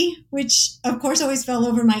E3, which of course always fell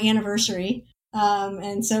over my anniversary.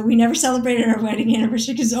 And so we never celebrated our wedding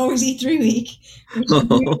anniversary because it was always E3 week.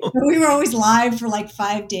 We were always live for like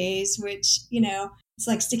 5 days, which, it's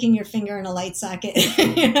like sticking your finger in a light socket.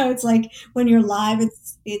 It's like when you're live,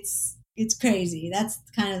 it's crazy. That's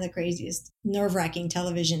kind of the craziest, nerve-wracking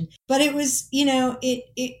television. But it was,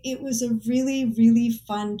 it was a really, really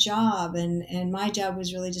fun job. And my job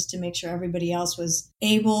was really just to make sure everybody else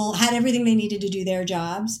had everything they needed to do their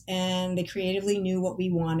jobs. And they creatively knew what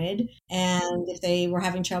we wanted. And if they were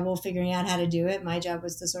having trouble figuring out how to do it, my job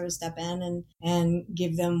was to sort of step in and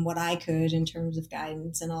give them what I could in terms of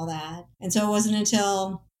guidance and all that. And so it wasn't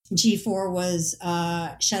until G4 was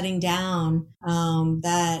shutting down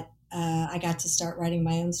that I got to start writing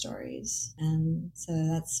my own stories. And so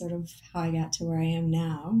that's sort of how I got to where I am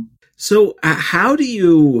now. So how do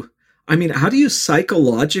you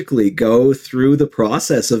psychologically go through the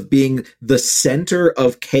process of being the center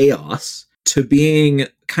of chaos to being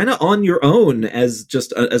kind of on your own as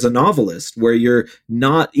a novelist, where you're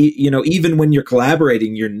not, even when you're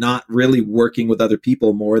collaborating, you're not really working with other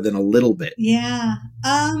people more than a little bit? Yeah.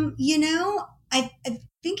 I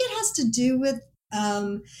think it has to do with,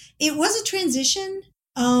 it was a transition.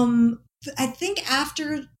 I think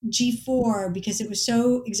after G4, because it was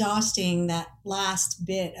so exhausting, that last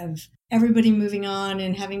bit of everybody moving on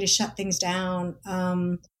and having to shut things down,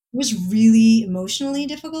 was really emotionally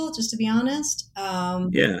difficult, just to be honest.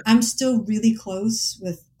 Yeah. I'm still really close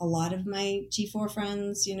with a lot of my G4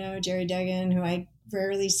 friends, Jerry Duggan, who I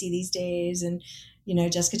rarely see these days, and,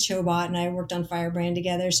 Jessica Chobot and I worked on Firebrand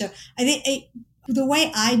together. So I think the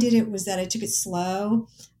way I did it was that I took it slow.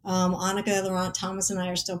 Annika Laurent Thomas and I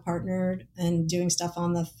are still partnered and doing stuff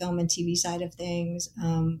on the film and TV side of things.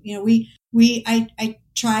 I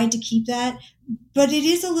tried to keep that, but it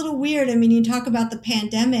is a little weird. You talk about the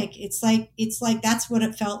pandemic. It's like that's what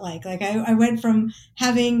it felt like. Like I went from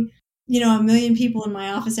having, a million people in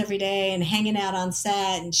my office every day and hanging out on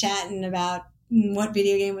set and chatting about what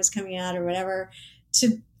video game was coming out or whatever,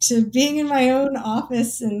 to being in my own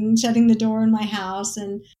office and shutting the door in my house.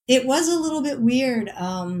 And it was a little bit weird.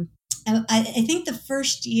 I think the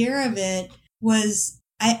first year of it was,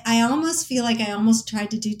 I almost feel like I almost tried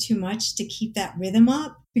to do too much to keep that rhythm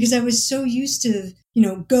up, because I was so used to,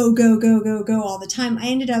 go, go, go, go, go all the time. I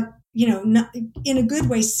ended up, not, in a good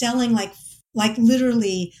way, selling like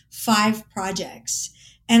literally 5 projects.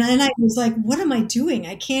 And I was like, what am I doing?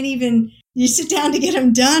 I can't even, you sit down to get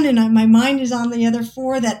them done, and my mind is on the other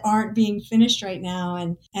 4 that aren't being finished right now.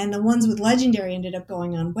 And the ones with Legendary ended up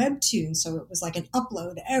going on Webtoon. So it was like an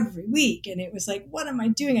upload every week. And it was like, what am I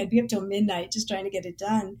doing? I'd be up till midnight just trying to get it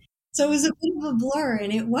done. So it was a bit of a blur,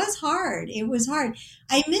 and it was hard. It was hard.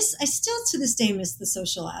 I still to this day miss the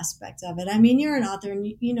social aspect of it. You're an author and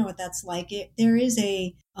you know what that's like. There is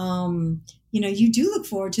a, you do look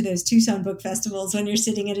forward to those Tucson book festivals when you're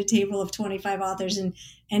sitting at a table of 25 authors and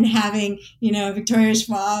having, Victoria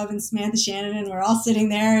Schwab and Samantha Shannon, and we're all sitting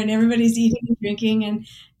there and everybody's eating and drinking.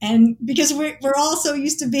 And because we're all so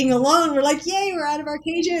used to being alone, we're like, yay, we're out of our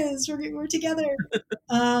cages. We're together.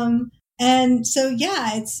 And so,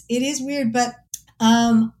 yeah, it is weird, but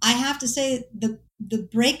I have to say the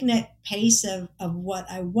breakneck pace of what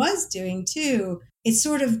I was doing too, it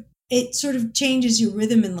sort of changes your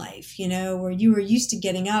rhythm in life, where you were used to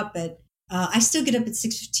getting up at I still get up at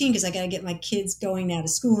 6:15 because I got to get my kids going now to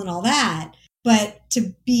school and all that. But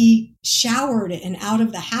to be showered and out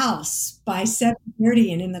of the house by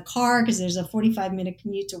 7:30 and in the car because there's a 45-minute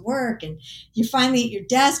commute to work, and you're finally at your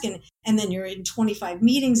desk, and then you're in 25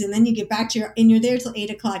 meetings, and then you get back to and you're there till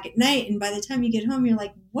 8 o'clock at night. And by the time you get home, you're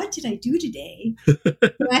like, what did I do today?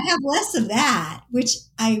 I have less of that, which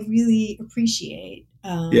I really appreciate.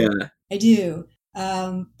 I do.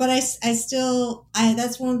 But I still,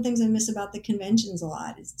 that's one of the things I miss about the conventions a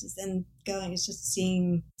lot. It's just it's just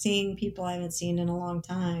seeing people I haven't seen in a long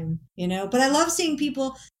time, but I love seeing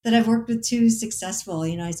people that I've worked with too successful.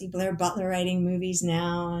 I see Blair Butler writing movies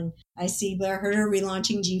now, and I see Blair Herter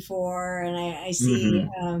relaunching G4, and I see,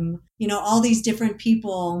 all these different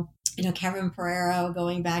people, Kevin Pereira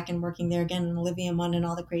going back and working there again, and Olivia Munn and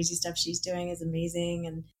all the crazy stuff she's doing is amazing.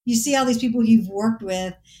 And you see all these people you've worked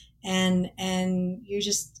with, and you're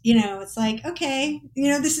just, it's like, okay,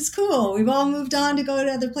 this is cool. We've all moved on to go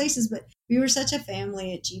to other places, but we were such a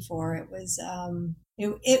family at G4. It was,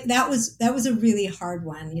 that was a really hard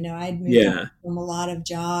one. I'd moved from a lot of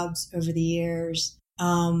jobs over the years,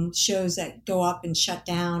 shows that go up and shut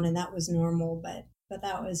down, and that was normal, but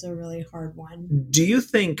that was a really hard one. Do you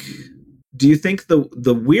think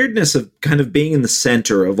the weirdness of kind of being in the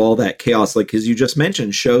center of all that chaos, like, because you just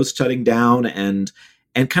mentioned shows shutting down and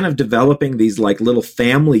kind of developing these like little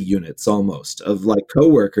family units almost of like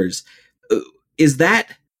coworkers, is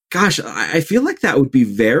that, gosh, I feel like that would be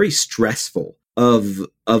very stressful of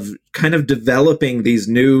kind of developing these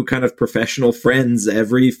new kind of professional friends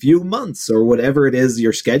every few months or whatever it is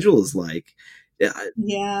your schedule is like.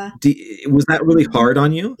 Yeah. Was that really hard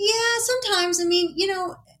on you? Yeah, sometimes. I mean,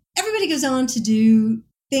 everybody goes on to do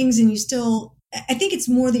things, and I think it's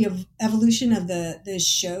more the evolution of the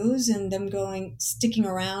shows and them sticking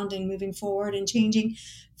around and moving forward and changing.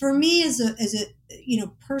 For me, as a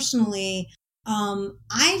personally,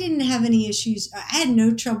 I didn't have any issues. I had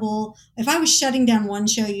no trouble. If I was shutting down one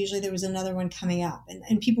show, usually there was another one coming up,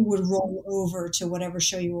 and people would roll over to whatever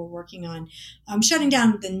show you were working on. Shutting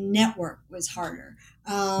down the network was harder.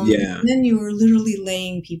 Then you were literally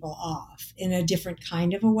laying people off in a different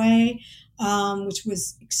kind of a way. Which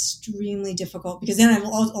was extremely difficult because then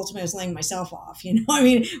ultimately I was laying myself off, I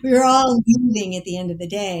mean, we were all leaving at the end of the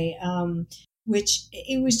day, which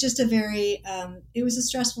it was just it was a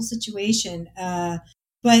stressful situation.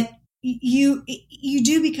 But you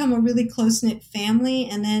do become a really close-knit family.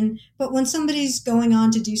 But when somebody's going on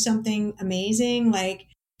to do something amazing, like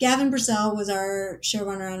Gavin Purcell was our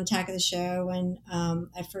showrunner on Attack of the Show when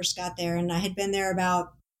I first got there, and I had been there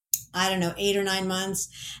about 8 or 9 months.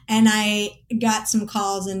 And I got some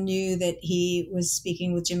calls and knew that he was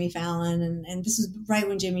speaking with Jimmy Fallon. And this was right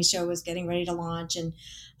when Jimmy's show was getting ready to launch. And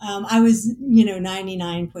I was,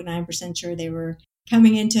 99.9% sure they were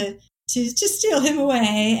coming in to steal him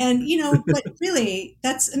away. And, but really,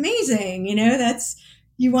 that's amazing.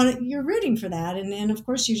 You're rooting for that. And of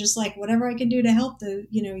course, you're just like, whatever I can do to help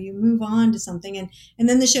you move on to something. And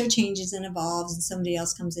then the show changes and evolves, and somebody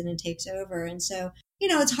else comes in and takes over. And so,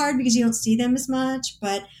 it's hard because you don't see them as much,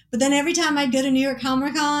 but then every time I'd go to New York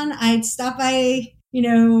Comic Con, I'd stop by,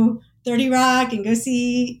 30 Rock and go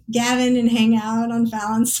see Gavin and hang out on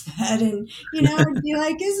Fallon's set, and, I'd be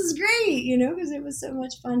like, this is great, because it was so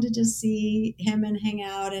much fun to just see him and hang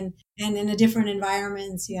out and in a different environment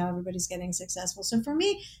and see how everybody's getting successful. So for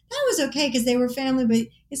me, that was okay because they were family, but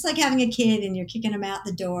it's like having a kid and you're kicking them out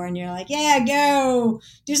the door and you're like, yeah, go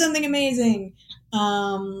do something amazing.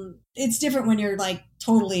 It's different when you're like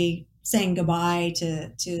totally saying goodbye to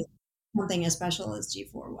something as special as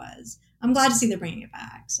G4 was. I'm glad to see they're bringing it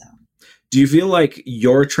back. So, do you feel like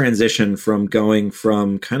your transition from going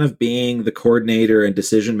from kind of being the coordinator and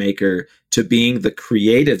decision maker to being the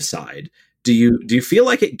creative side, do you feel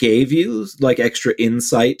like it gave you like extra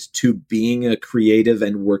insight to being a creative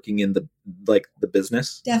and working in the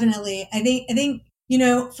business? Definitely. I think,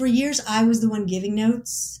 for years I was the one giving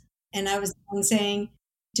notes, and I was the one saying,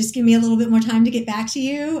 just give me a little bit more time to get back to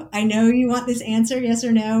you. I know you want this answer, yes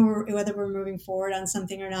or no, or whether we're moving forward on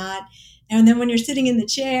something or not. And then when you're sitting in the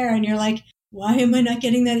chair and you're like, why am I not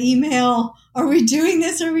getting that email? Are we doing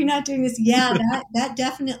this? Or are we not doing this? Yeah, that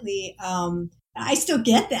definitely, I still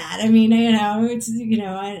get that. I mean, it's,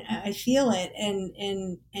 I feel it,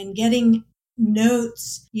 and getting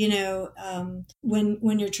notes,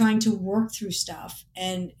 when you're trying to work through stuff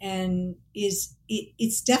and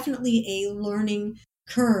it's definitely a learning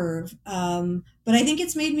curve. But I think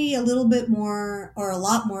it's made me a little bit more, or a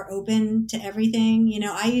lot more open to everything.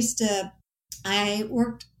 I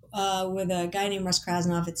worked with a guy named Russ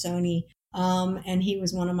Krasnoff at Sony And he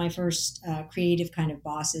was one of my first creative kind of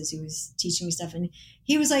bosses who was teaching me stuff. And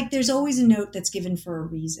he was like, there's always a note that's given for a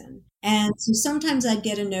reason. And so sometimes I'd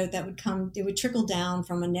get a note that would come, it would trickle down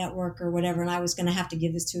from a network or whatever. And I was going to have to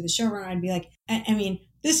give this to the showrunner. I'd be like, I mean,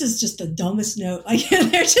 this is just the dumbest note. Like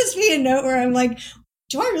there'd just be a note where I'm like,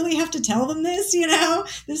 do I really have to tell them this? You know,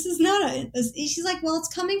 this is not she's like, well,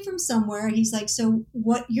 it's coming from somewhere. He's like, so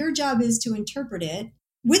what your job is to interpret it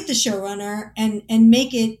with the showrunner and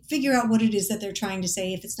make it figure out what it is that they're trying to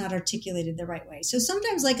say if it's not articulated the right way. So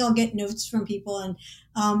sometimes like I'll get notes from people and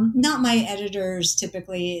not my editors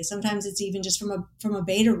typically. Sometimes it's even just from a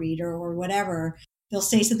beta reader or whatever. They'll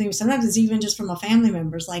say something. Sometimes it's even just from a family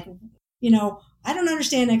member's like, you know, I don't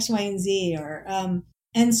understand X, Y, and Z or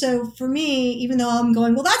and so for me, even though I'm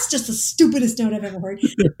going, well, that's just the stupidest note I've ever heard.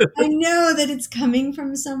 I know that it's coming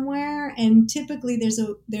from somewhere, and typically there's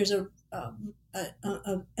a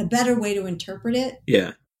better way to interpret it,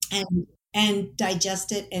 and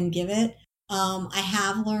digest it and give it. I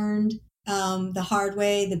have learned the hard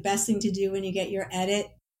way. The best thing to do when you get your edit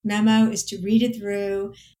memo is to read it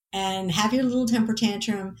through and have your little temper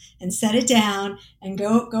tantrum and set it down and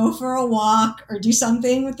go for a walk or do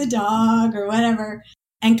something with the dog or whatever.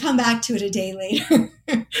 And come back to it a day later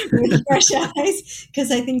with fresh eyes.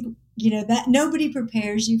 Because I think, you know, that nobody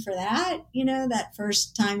prepares you for that, you know, that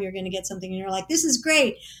first time you're going to get something and you're like, this is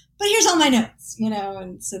great, but here's all my notes, you know.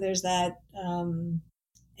 And so there's that.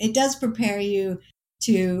 It does prepare you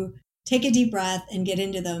to take a deep breath and get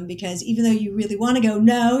into them, because even though you really want to go,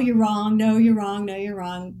 no, you're wrong, no, you're wrong, no, you're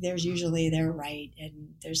wrong, there's usually they're right. And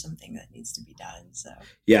there's something that needs to be done. So,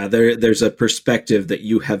 yeah, there's a perspective that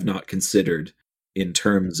you have not considered in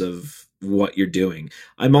terms of what you're doing.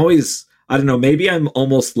 I'm always, I don't know, maybe I'm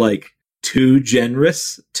almost like too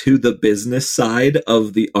generous to the business side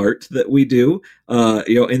of the art that we do,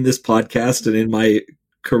 you know, in this podcast and in my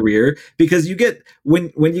career, because you get,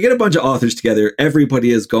 when you get a bunch of authors together,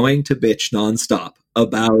 everybody is going to bitch nonstop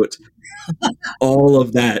about all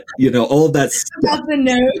of that, you know, all of that stuff. About the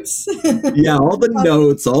notes. Yeah, all the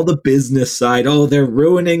notes, all the business side, oh, they're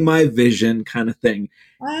ruining my vision kind of thing.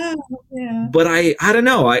 Oh, yeah. But I don't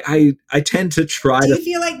know. I tend to try to. Do you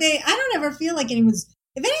feel like I don't ever feel like anyone's,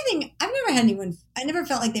 if anything, I've never had anyone, I never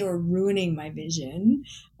felt like they were ruining my vision.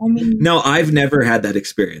 I mean. No, I've never had that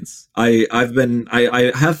experience. I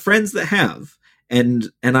have friends that have,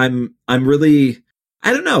 and I'm really,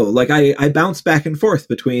 I don't know, like I bounce back and forth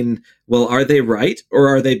between, well, are they right or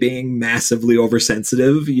are they being massively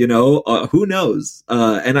oversensitive? You know, who knows?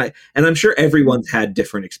 And I'm sure everyone's had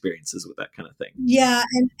different experiences with that kind of thing. Yeah,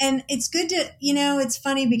 and it's good to, you know, it's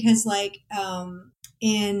funny because like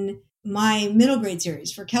in my middle grade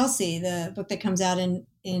series for Kelsey, the book that comes out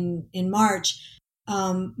in March,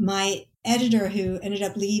 my editor who ended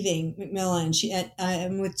up leaving Macmillan,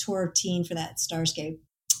 I'm with Tor Teen for that, Starscape.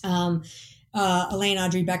 Elaine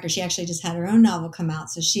Audrey Becker, she actually just had her own novel come out.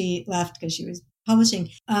 So she left because she was publishing.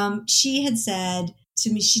 She had said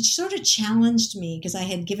to me, she sort of challenged me because I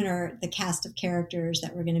had given her the cast of characters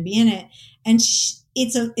that were going to be in it. And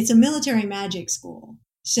it's a military magic school.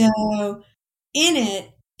 So in it,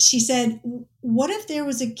 she said, what if there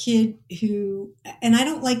was a kid who, and I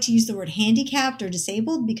don't like to use the word handicapped or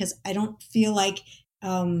disabled because I don't feel like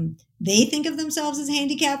they think of themselves as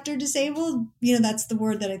handicapped or disabled. You know, that's the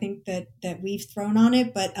word that I think that we've thrown on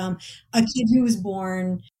it. But a kid who was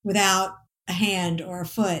born without a hand or a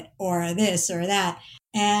foot or this or that.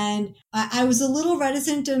 And I was a little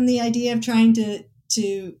reticent in the idea of trying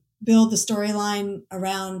to build the storyline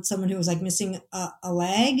around someone who was like missing a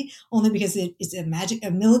leg, only because it's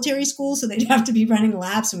a military school. So they'd have to be running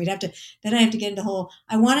laps and then I have to get into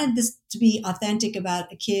I wanted this to be authentic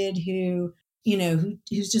about a kid who, you know,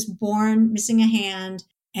 who's just born missing a hand.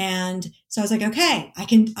 And so I was like, okay,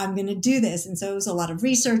 I'm going to do this. And so it was a lot of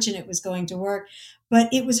research and it was going to work, but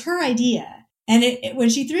it was her idea. And when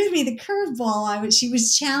she threw me the curveball, she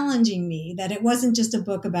was challenging me that it wasn't just a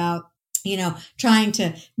book about, you know, trying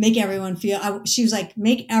to make everyone feel, she was like,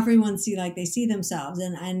 make everyone see like they see themselves.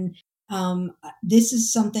 And this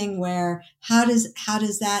is something where how does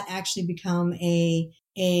that actually become a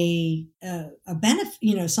benefit,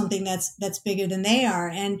 you know, something that's bigger than they are.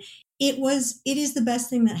 And it is the best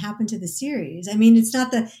thing that happened to the series. I mean, it's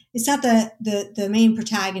not the main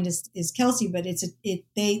protagonist is Kelsey, but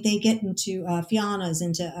they get into Fianna's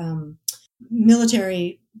into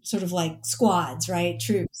military sort of like squads, right?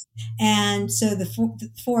 Troops. And so the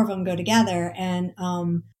four of them go together and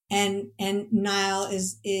Niall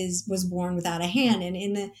was born without a hand. And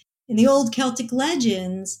in the old Celtic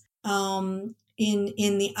legends, in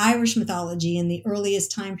the Irish mythology, in the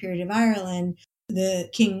earliest time period of Ireland, the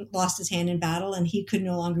king lost his hand in battle and he could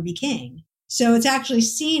no longer be king. So it's actually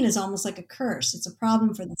seen as almost like a curse. It's a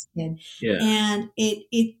problem for this kid. Yeah. And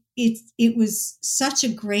it was such a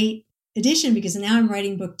great addition because now I'm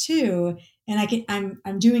writing book 2 and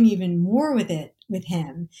I'm doing even more with it with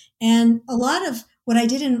him. And a lot of what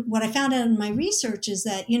I found out in my research is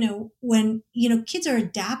that, when, kids are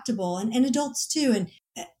adaptable and adults too, and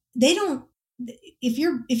they don't, if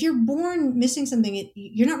you're born missing something,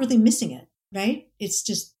 you're not really missing it, right? It's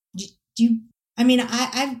just,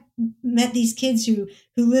 I've met these kids who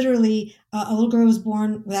literally, a little girl was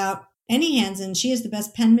born without any hands and she has the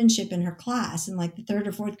best penmanship in her class in like the 3rd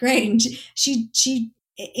or 4th grade. And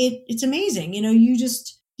it's amazing.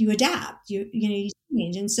 You adapt, you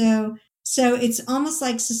change. And so it's almost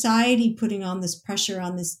like society putting on this pressure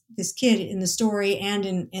on this kid in the story and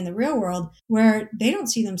in the real world where they don't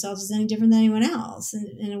see themselves as any different than anyone else. And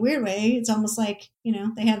in a weird way, it's almost like,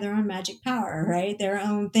 they have their own magic power, right? Their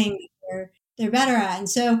own thing that they're better at. And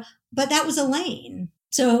so, but that was Elaine.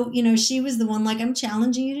 So, she was the one like, I'm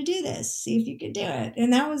challenging you to do this, see if you could do it.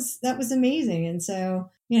 And that was amazing. And so,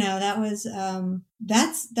 that was,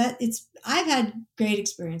 I've had great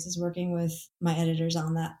experiences working with my editors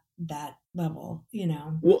on that level,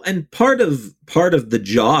 Well, and part of the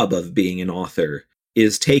job of being an author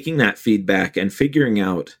is taking that feedback and figuring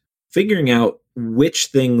out which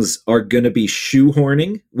things are going to be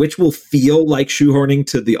shoehorning, which will feel like shoehorning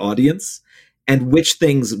to the audience, and which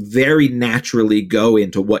things very naturally go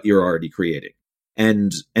into what you're already creating.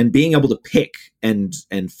 And being able to pick and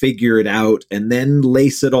figure it out and then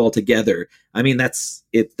lace it all together. I mean, that's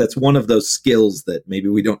one of those skills that maybe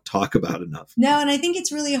we don't talk about enough. No, and I think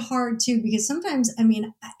it's really hard too, because sometimes,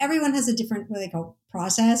 everyone has a different, what they call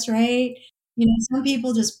when right? Some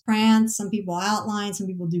people just prance, some people outline, some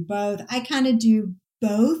people do both. I kind of do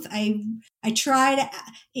both. I try to,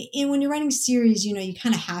 when you're writing a series, you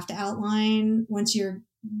kind of have to outline once you're,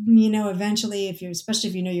 eventually, especially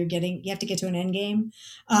if you have to get to an end game.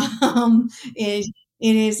 It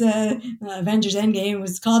is Avengers Endgame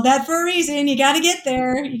was called that for a reason. You got to get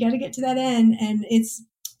there. You got to get to that end. And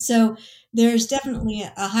so there's definitely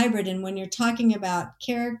a hybrid. And when you're talking about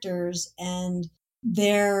characters and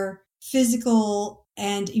their physical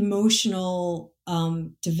and emotional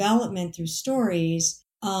development through stories,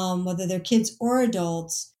 whether they're kids or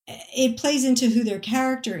adults, it plays into who their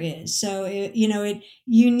character is. So,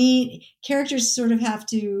 you need characters sort of have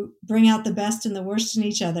to bring out the best and the worst in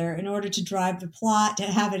each other in order to drive the plot to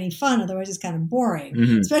have any fun. Otherwise it's kind of boring,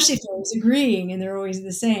 especially if they're always agreeing and they're always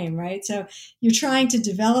the same, right? So you're trying to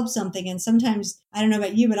develop something. And sometimes, I don't know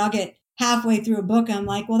about you, but I'll get halfway through a book, I'm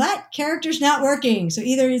like, well, that character's not working. So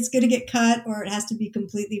either it's going to get cut or it has to be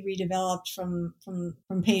completely redeveloped from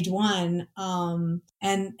page 1.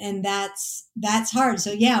 And that's hard.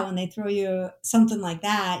 So yeah, when they throw you something like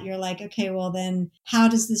that, you're like, okay, well then how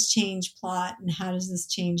does this change plot and how does this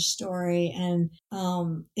change story? And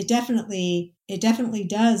it definitely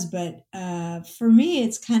does. But for me,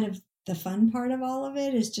 it's kind of the fun part of all of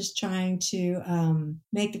it is just trying to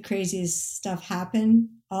make the craziest stuff happen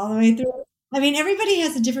all the way through. Everybody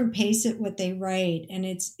has a different pace at what they write. And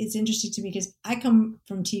it's interesting to me because I come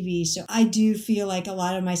from TV. So I do feel like a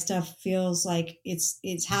lot of my stuff feels like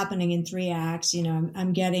it's happening in 3 acts.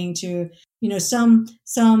 I'm getting to,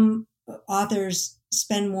 some authors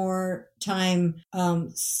spend more time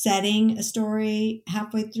setting a story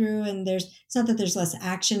halfway through. And it's not that there's less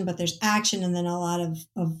action, but there's action and then a lot of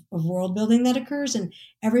world building that occurs. And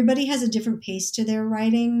everybody has a different pace to their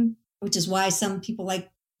writing, which is why some people like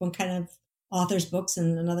one kind of author's books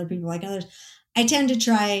and other people like others. I tend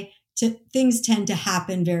to things tend to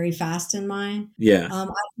happen very fast in mine. Yeah. I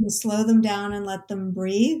can slow them down and let them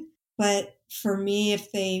breathe. But for me,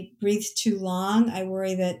 if they breathe too long, I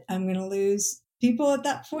worry that I'm going to lose people at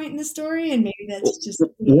that point in the story. And maybe that's just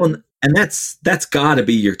one. And that's got to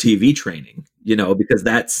be your TV training, because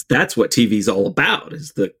that's what TV's all about,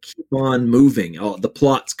 is the keep on moving. The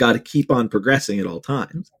plot's got to keep on progressing at all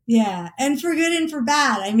times. Yeah, and for good and for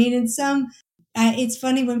bad. It's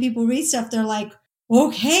funny when people read stuff, they're like,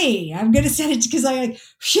 okay, I'm going to send it because I'm like,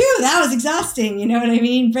 phew, that was exhausting. You know what I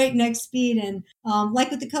mean? Breakneck speed. And like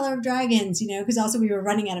with The Color of Dragons, because also we were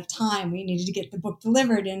running out of time. We needed to get the book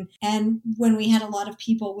delivered. And when we had a lot of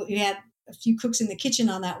people, we had a few cooks in the kitchen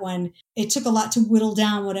on that one. It took a lot to whittle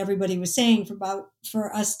down what everybody was saying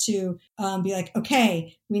for us to be like,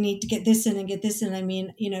 okay, we need to get this in and get this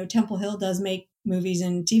in. Temple Hill does make movies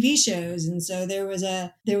and TV shows. And so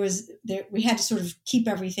we had to sort of keep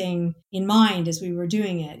everything in mind as we were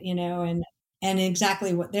doing it, and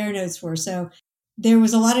exactly what their notes were. So there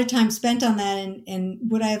was a lot of time spent on that. And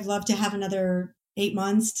would I have loved to have another 8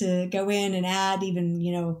 months to go in and add even,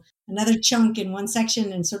 another chunk in one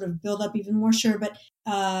section and sort of build up even more. Sure. But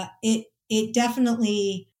it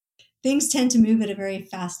definitely, things tend to move at a very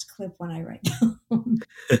fast clip when I write them.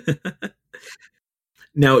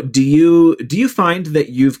 Now, do you find that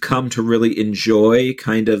you've come to really enjoy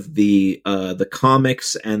kind of the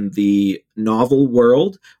comics and the novel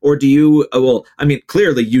world, or do you? Well, I mean,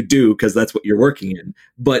 clearly you do because that's what you're working in.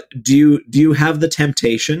 But do you have the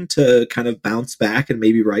temptation to kind of bounce back and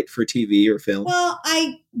maybe write for TV or film? Well,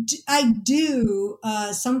 I do.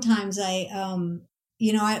 Sometimes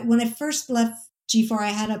when I first left G4, I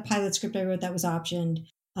had a pilot script I wrote that was optioned.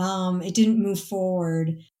 It didn't move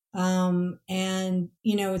forward. And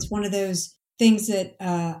it's one of those things that,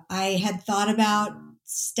 I had thought about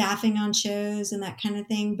staffing on shows and that kind of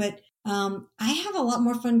thing, but, I have a lot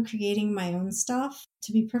more fun creating my own stuff,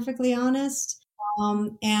 to be perfectly honest.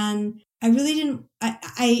 And I really didn't,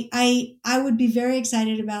 I would be very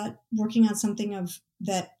excited about working on something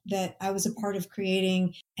that I was a part of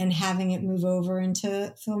creating and having it move over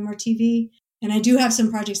into film or TV. And I do have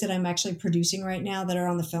some projects that I'm actually producing right now that are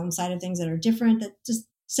on the film side of things that are different, that just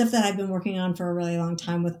stuff that I've been working on for a really long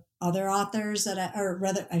time with other authors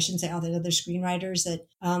I shouldn't say authors, other screenwriters that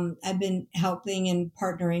I've been helping and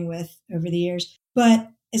partnering with over the years. But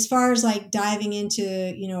as far as like diving into,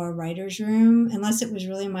 a writer's room, unless it was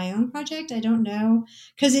really my own project, I don't know.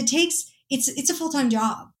 Because it's a full-time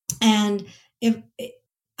job. And you'd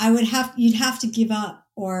have to give up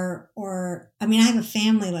or I mean, I have a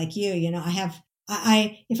family like you, if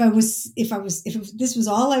this was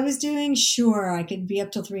all I was doing, sure, I could be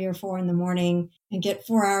up till 3 or 4 in the morning and get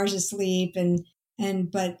 4 hours of sleep. But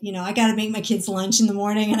I got to make my kids lunch in the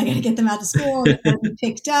morning and I got to get them out to school and got to be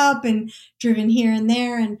picked up and driven here and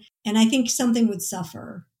there. And I think something would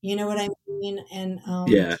suffer, you know what I mean? And,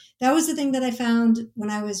 that was the thing that I found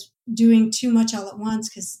when I was doing too much all at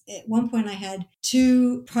once. Cause at one point I had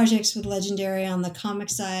 2 projects with Legendary on the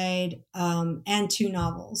comic side, and 2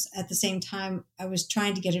 novels at the same time. I was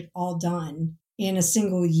trying to get it all done in a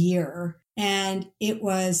single year. And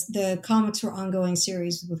the comics were ongoing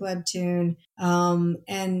series with Webtoon.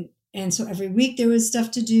 And so every week there was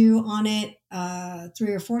stuff to do on it,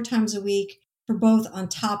 3 or 4 times a week for both, on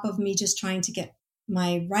top of me just trying to get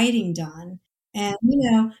my writing done. And,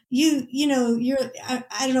 I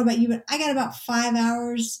don't know about you, but I got about 5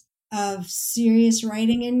 hours of serious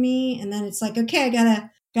writing in me. And then it's like, okay, I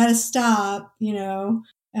gotta stop, for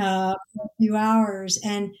a few hours.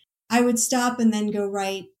 And I would stop and then go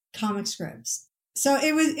write comic scripts. So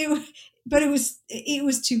it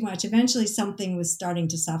was too much. Eventually something was starting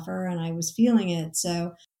to suffer and I was feeling it.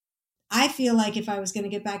 So I feel like if I was going to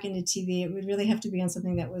get back into TV, it would really have to be on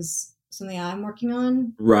something that was something I'm working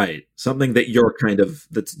on. Right. Something that you're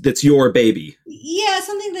that's your baby. Yeah.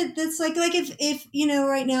 Something that's like if,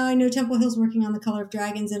 right now I know Temple Hill's working on The Color of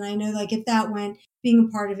Dragons, and I know like if that went, being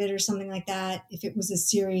a part of it or something like that, if it was a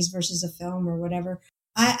series versus a film or whatever,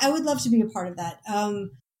 I would love to be a part of that.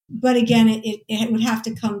 But again, it would have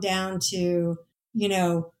to come down to,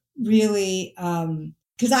 really,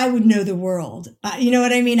 because I would know the world. You know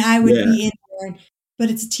what I mean? I would be in there,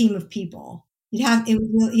 but it's a team of people.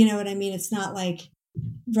 You know what I mean? It's not like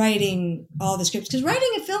writing all the scripts, because writing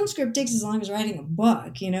a film script takes as long as writing a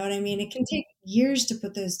book. You know what I mean? It can take years to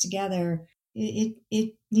put those together.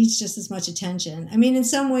 It needs just as much attention. I mean, in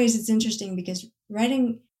some ways it's interesting because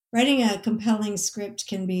writing a compelling script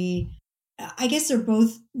can be, I guess they're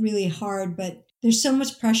both really hard, but there's so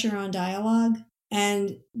much pressure on dialogue.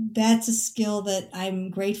 And that's a skill that I'm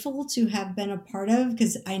grateful to have been a part of,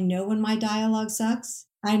 because I know when my dialogue sucks.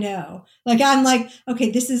 I know. I'm like,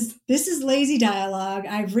 okay, this is lazy dialogue.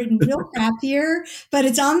 I've written real crap here, but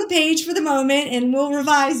it's on the page for the moment and we'll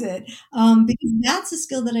revise it. Because that's a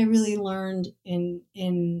skill that I really learned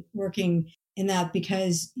in working in that,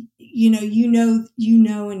 because, you know,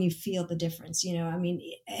 and you feel the difference, I mean,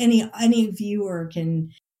 any viewer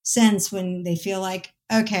can sense when they feel like,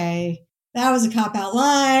 okay, that was a cop out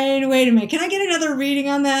line. Wait a minute. Can I get another reading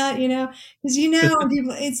on that? Because,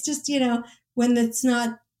 people, it's just, when it's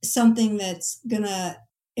not something that's going to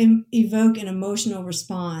evoke an emotional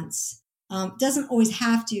response, doesn't always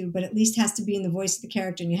have to, but at least has to be in the voice of the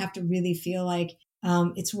character. And you have to really feel like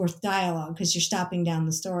it's worth dialogue, because you're stopping down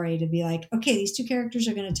the story to be like, okay, these 2 characters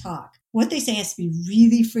are going to talk. What they say has to be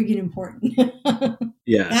really friggin' important.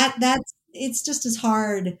 Yeah. It's just as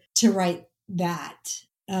hard to write that.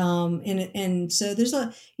 And so there's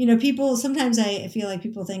people, sometimes I feel like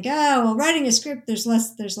people think, oh, well, writing a script, there's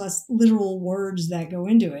less literal words that go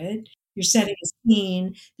into it. You're setting a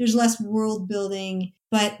scene. There's less world building,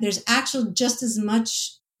 but there's actually just as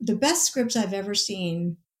much. The best scripts I've ever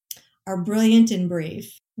seen are brilliant and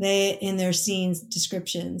brief. They in their scenes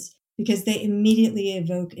descriptions, because they immediately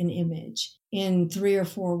evoke an image in 3 or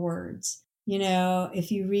 4 words. You know,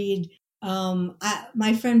 if you read,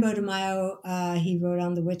 my friend Bo DeMaio, he wrote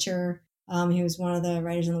on The Witcher. He was one of the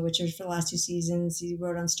writers on The Witcher for the last 2 seasons. He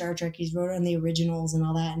wrote on Star Trek. He's wrote on the originals and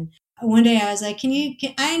all that. And one day I was like,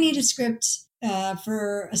 I need a script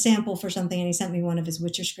for a sample for something. And he sent me one of his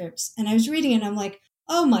Witcher scripts. And I was reading it and I'm like,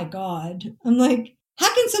 oh my God. I'm like,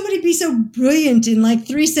 how can somebody be so brilliant in like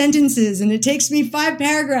 3 sentences? And it takes me 5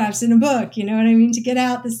 paragraphs in a book, you know what I mean? To get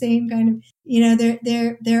out the same kind of, you know,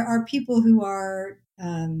 there are people who are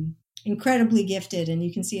incredibly gifted, and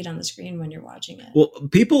you can see it on the screen when you're watching it. Well,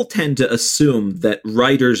 people tend to assume that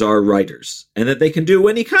writers are writers and that they can do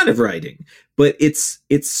any kind of writing, but it's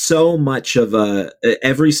so much of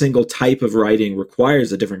every single type of writing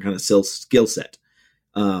requires a different kind of skill set.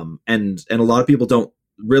 And a lot of people don't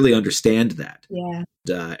really understand that. Yeah.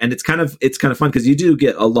 And it's kind of fun because you do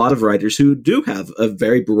get a lot of writers who do have a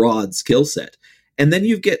very broad skill set. And then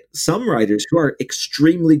you get some writers who are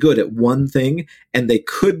extremely good at one thing and they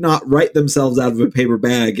could not write themselves out of a paper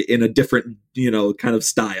bag in a different, you know, kind of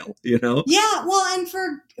style, you know? Yeah. Well, and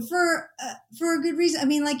for a good reason. I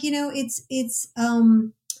mean, like, you know, it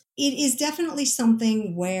is definitely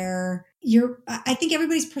something where I think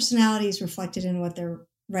everybody's personality is reflected in what they're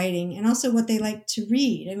writing and also what they like to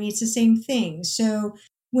read. I mean, it's the same thing. So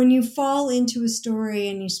when you fall into a story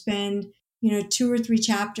and you spend, you know, 2 or 3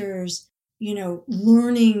 chapters, you know,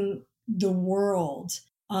 learning the world,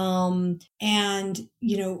 and,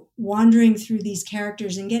 you know, wandering through these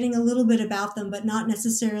characters and getting a little bit about them, but not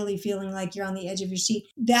necessarily feeling like you're on the edge of your seat.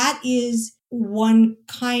 That is one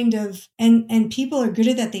kind of, and people are good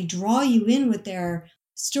at that. They draw you in with their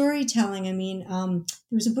storytelling. I mean, there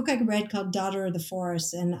was a book I read called Daughter of the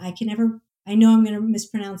Forest, and I know I'm going to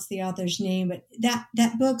mispronounce the author's name, but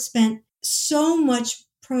that book spent so much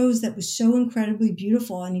prose that was so incredibly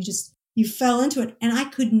beautiful, and you fell into it. And I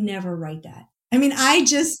could never write that. I mean, I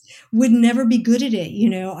just would never be good at it. You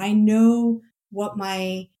know, I know what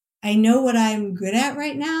I'm good at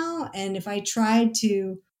right now. And if I tried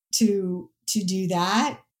to do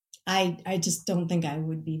that, I just don't think I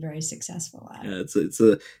would be very successful at it. Yeah, it's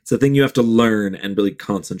a thing you have to learn and really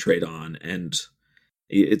concentrate on. And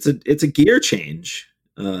it's a gear change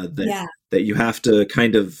that you have to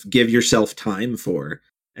kind of give yourself time for.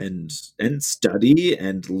 And study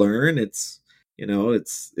and learn. It's, you know,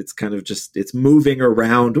 it's kind of just, it's moving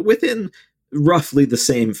around within roughly the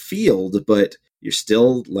same field, but you're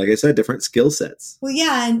still, like I said, different skill sets. Well,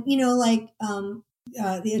 yeah. And, you know, like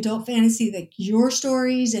the adult fantasy, like your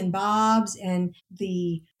stories and Bob's and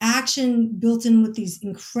the action built in with these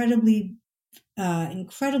incredibly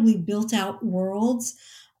built out worlds.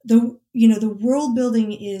 The world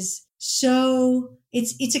building is so,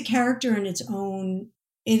 it's a character in its own.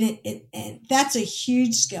 And that's a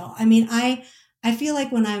huge skill. I mean, I feel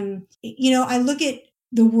like when I look at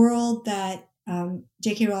the world that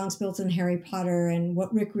J.K. Rowling's built in Harry Potter and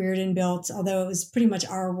what Rick Riordan built, although it was pretty much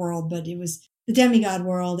our world, but it was the demigod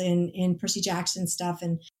world in Percy Jackson stuff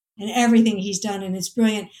and everything he's done, and it's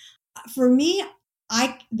brilliant. For me,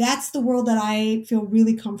 that's the world that I feel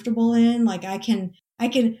really comfortable in. Like I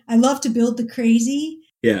love to build the crazy.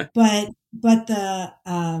 Yeah. But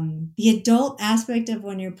the adult aspect of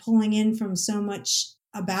when you're pulling in from so much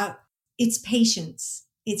about it's patience.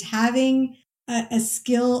 It's having a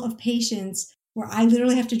skill of patience where I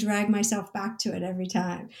literally have to drag myself back to it every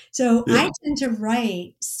time. So yeah. I tend to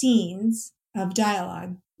write scenes of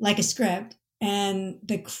dialogue like a script, and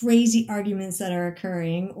the crazy arguments that are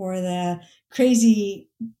occurring or the crazy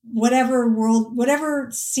whatever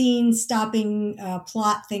scene stopping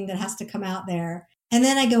plot thing that has to come out there. And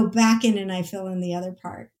then I go back in and I fill in the other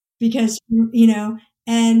part because, you know,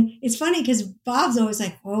 and it's funny because Bob's always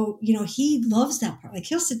like, oh, you know, he loves that part. Like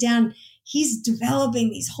he'll sit down, he's developing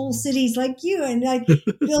these whole cities like you and like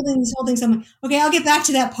building these whole things. I'm like, okay, I'll get back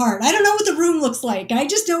to that part. I don't know what the room looks like. I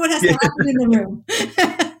just know what has to happen in the room.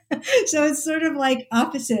 So it's sort of like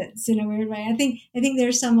opposites in a weird way. I think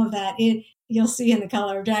there's some of that. You'll see in The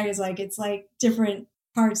Color of Dragons, like it's like different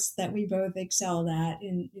parts that we both excelled at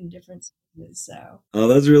in different spaces. So. Oh,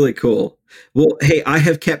 that's really cool. Well, hey, I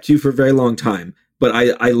have kept you for a very long time, but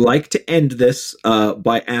I like to end this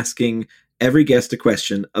by asking every guest a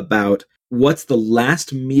question about what's the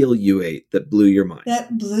last meal you ate that blew your mind?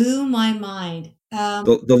 That blew my mind.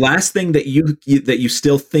 The last thing that you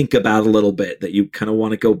still think about a little bit that you kind of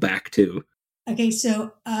want to go back to. Okay,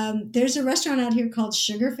 so there's a restaurant out here called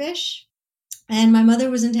Sugarfish, and my mother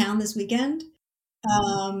was in town this weekend,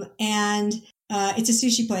 and it's a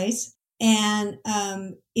sushi place, And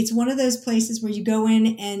it's one of those places where you go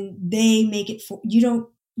in and they make it for you.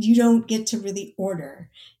 Don't get to really order.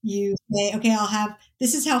 You say, okay,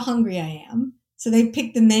 this is how hungry I am. So they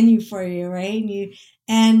pick the menu for you, right?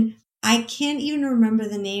 And I can't even remember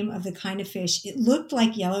the name of the kind of fish. It looked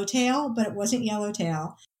like yellowtail, but it wasn't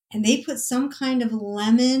yellowtail. And they put some kind of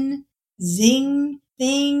lemon zing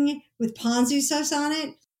thing with ponzu sauce on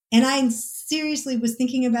it. And I seriously was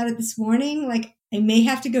thinking about it this morning. Like, I may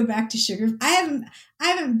have to go back to sugar. I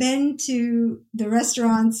haven't been to the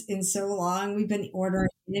restaurants in so long. We've been ordering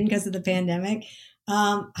in because of the pandemic.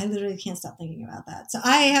 I literally can't stop thinking about that. So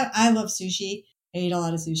I love sushi. I eat a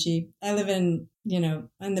lot of sushi. I live in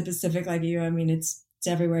the Pacific like you. I mean, it's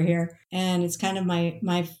everywhere here. And it's kind of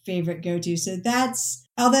my favorite go-to. So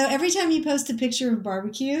although every time you post a picture of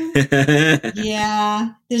barbecue, yeah,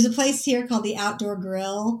 there's a place here called the Outdoor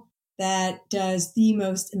Grill that does the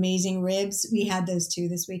most amazing ribs. We had those too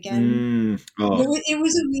this weekend. It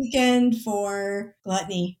was a weekend for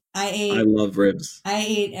gluttony. I love ribs. I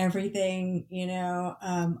ate everything,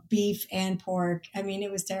 beef and pork. I mean,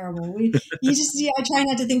 it was terrible. I try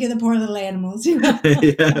not to think of the poor little animals. Yeah,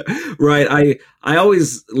 right. I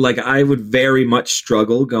always I would very much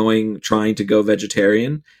struggle trying to go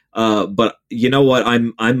vegetarian. But you know what?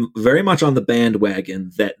 I'm very much on the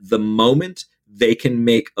bandwagon that the moment they can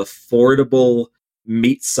make affordable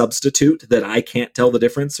meat substitute that I can't tell the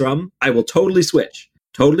difference from, I will totally switch.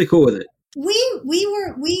 Totally cool with it.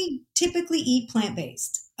 We typically eat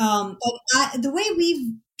plant-based. The way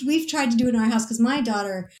we've tried to do it in our house, because my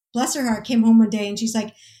daughter, bless her heart, came home one day and she's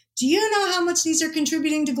like, do you know how much these are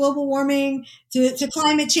contributing to global warming, to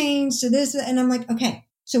climate change, to this? And I'm like, okay.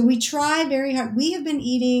 So we try very hard. We have been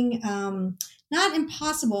eating, not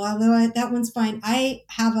Impossible, although that one's fine. I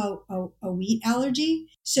have a wheat allergy.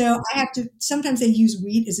 So sometimes they use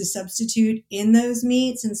wheat as a substitute in those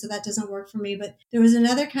meats. And so that doesn't work for me. But there was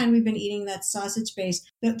another kind we've been eating that's sausage based.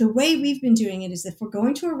 The way we've been doing it is if we're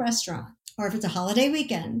going to a restaurant or if it's a holiday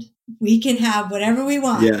weekend, we can have whatever we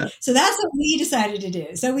want. Yeah. So that's what we decided to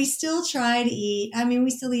do. So we still try to eat. I mean, we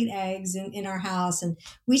still eat eggs in our house, and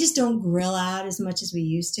we just don't grill out as much as we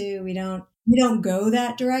used to. We don't go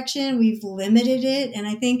that direction. We've limited it. And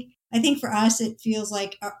I think for us, it feels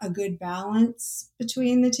like a good balance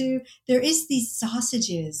between the two. There is these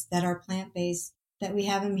sausages that are plant-based that we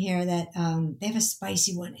have them here that they have a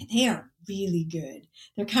spicy one, and they are really good.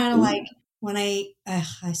 They're kind of like when I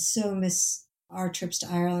so miss our trips to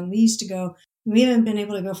Ireland. We used to go, we haven't been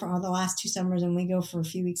able to go for all the last 2 summers, and we go for a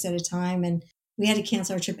few weeks at a time. And we had to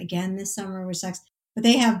cancel our trip again this summer, which sucks. But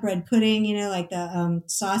they have bread pudding, like the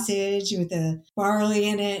sausage with the barley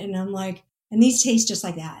in it. And I'm like, and these taste just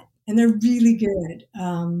like that. And they're really good.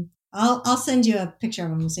 I'll send you a picture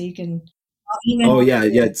of them so you can.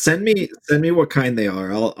 Yeah. Send me what kind they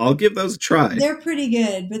are. I'll give those a try. They're pretty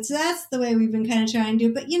good, but so that's the way we've been kind of trying to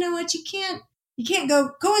do it. But you know what? You can't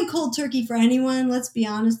go in cold turkey for anyone. Let's be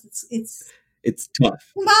honest. It's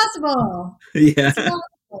tough. Impossible. Yeah.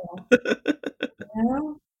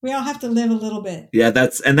 Impossible. We all have to live a little bit. Yeah,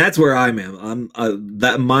 that's where I am.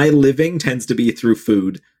 That my living tends to be through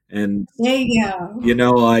food. And there you go.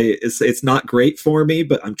 It's not great for me,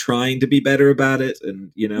 but I'm trying to be better about it.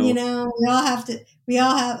 And we all have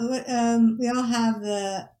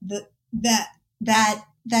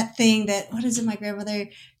that thing that, what is it? My grandmother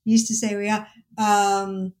used to say,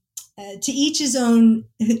 to each his own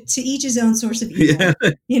source of evil. Yeah.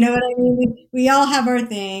 You know what I mean? We all have our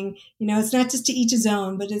thing. It's not just to each his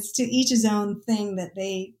own, but it's to each his own thing that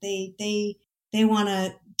they want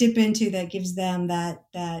to dip into that gives them that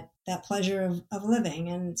pleasure of living.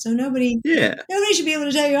 And so nobody should be able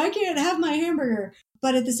to tell you, I can't have my hamburger.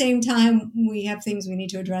 But at the same time, we have things we need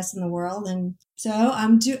to address in the world. And so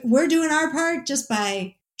we're doing our part just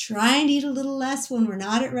by trying to eat a little less when we're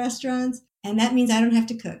not at restaurants. And that means I don't have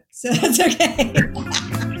to cook. So that's okay.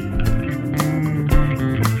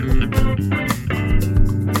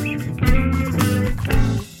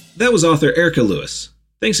 That was author Erica Lewis.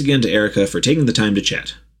 Thanks again to Erica for taking the time to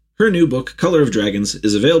chat. Her new book, Color of Dragons,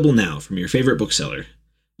 is available now from your favorite bookseller.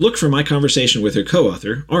 Look for my conversation with her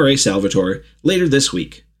co-author, R.A. Salvatore, later this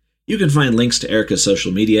week. You can find links to Erica's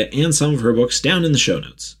social media and some of her books down in the show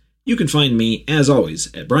notes. You can find me, as always,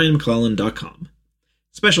 at brianmcclellan.com.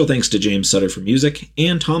 Special thanks to James Sutter for music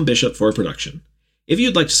and Tom Bishop for production. If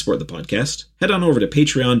you'd like to support the podcast, head on over to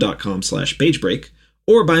patreon.com/pagebreak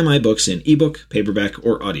or buy my books in ebook, paperback,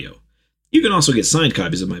 or audio. You can also get signed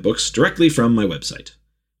copies of my books directly from my website.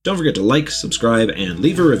 Don't forget to like, subscribe, and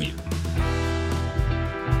leave a review.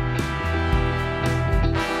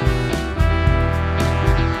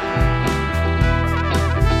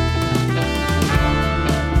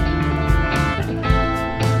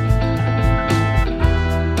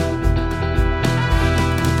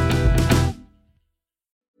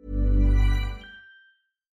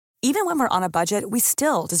 Even when we're on a budget, we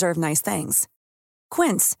still deserve nice things.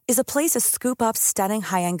 Quince is a place to scoop up stunning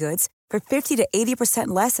high-end goods for 50 to 80%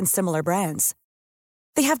 less than similar brands.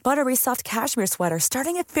 They have buttery soft cashmere sweaters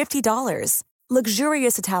starting at $50,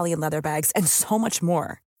 luxurious Italian leather bags, and so much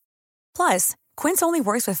more. Plus, Quince only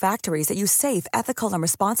works with factories that use safe, ethical, and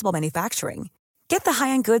responsible manufacturing. Get the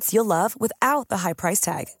high-end goods you'll love without the high price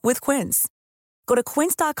tag with Quince. Go to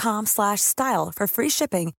quince.com/style for free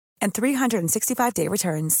shipping and 365-day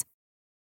returns.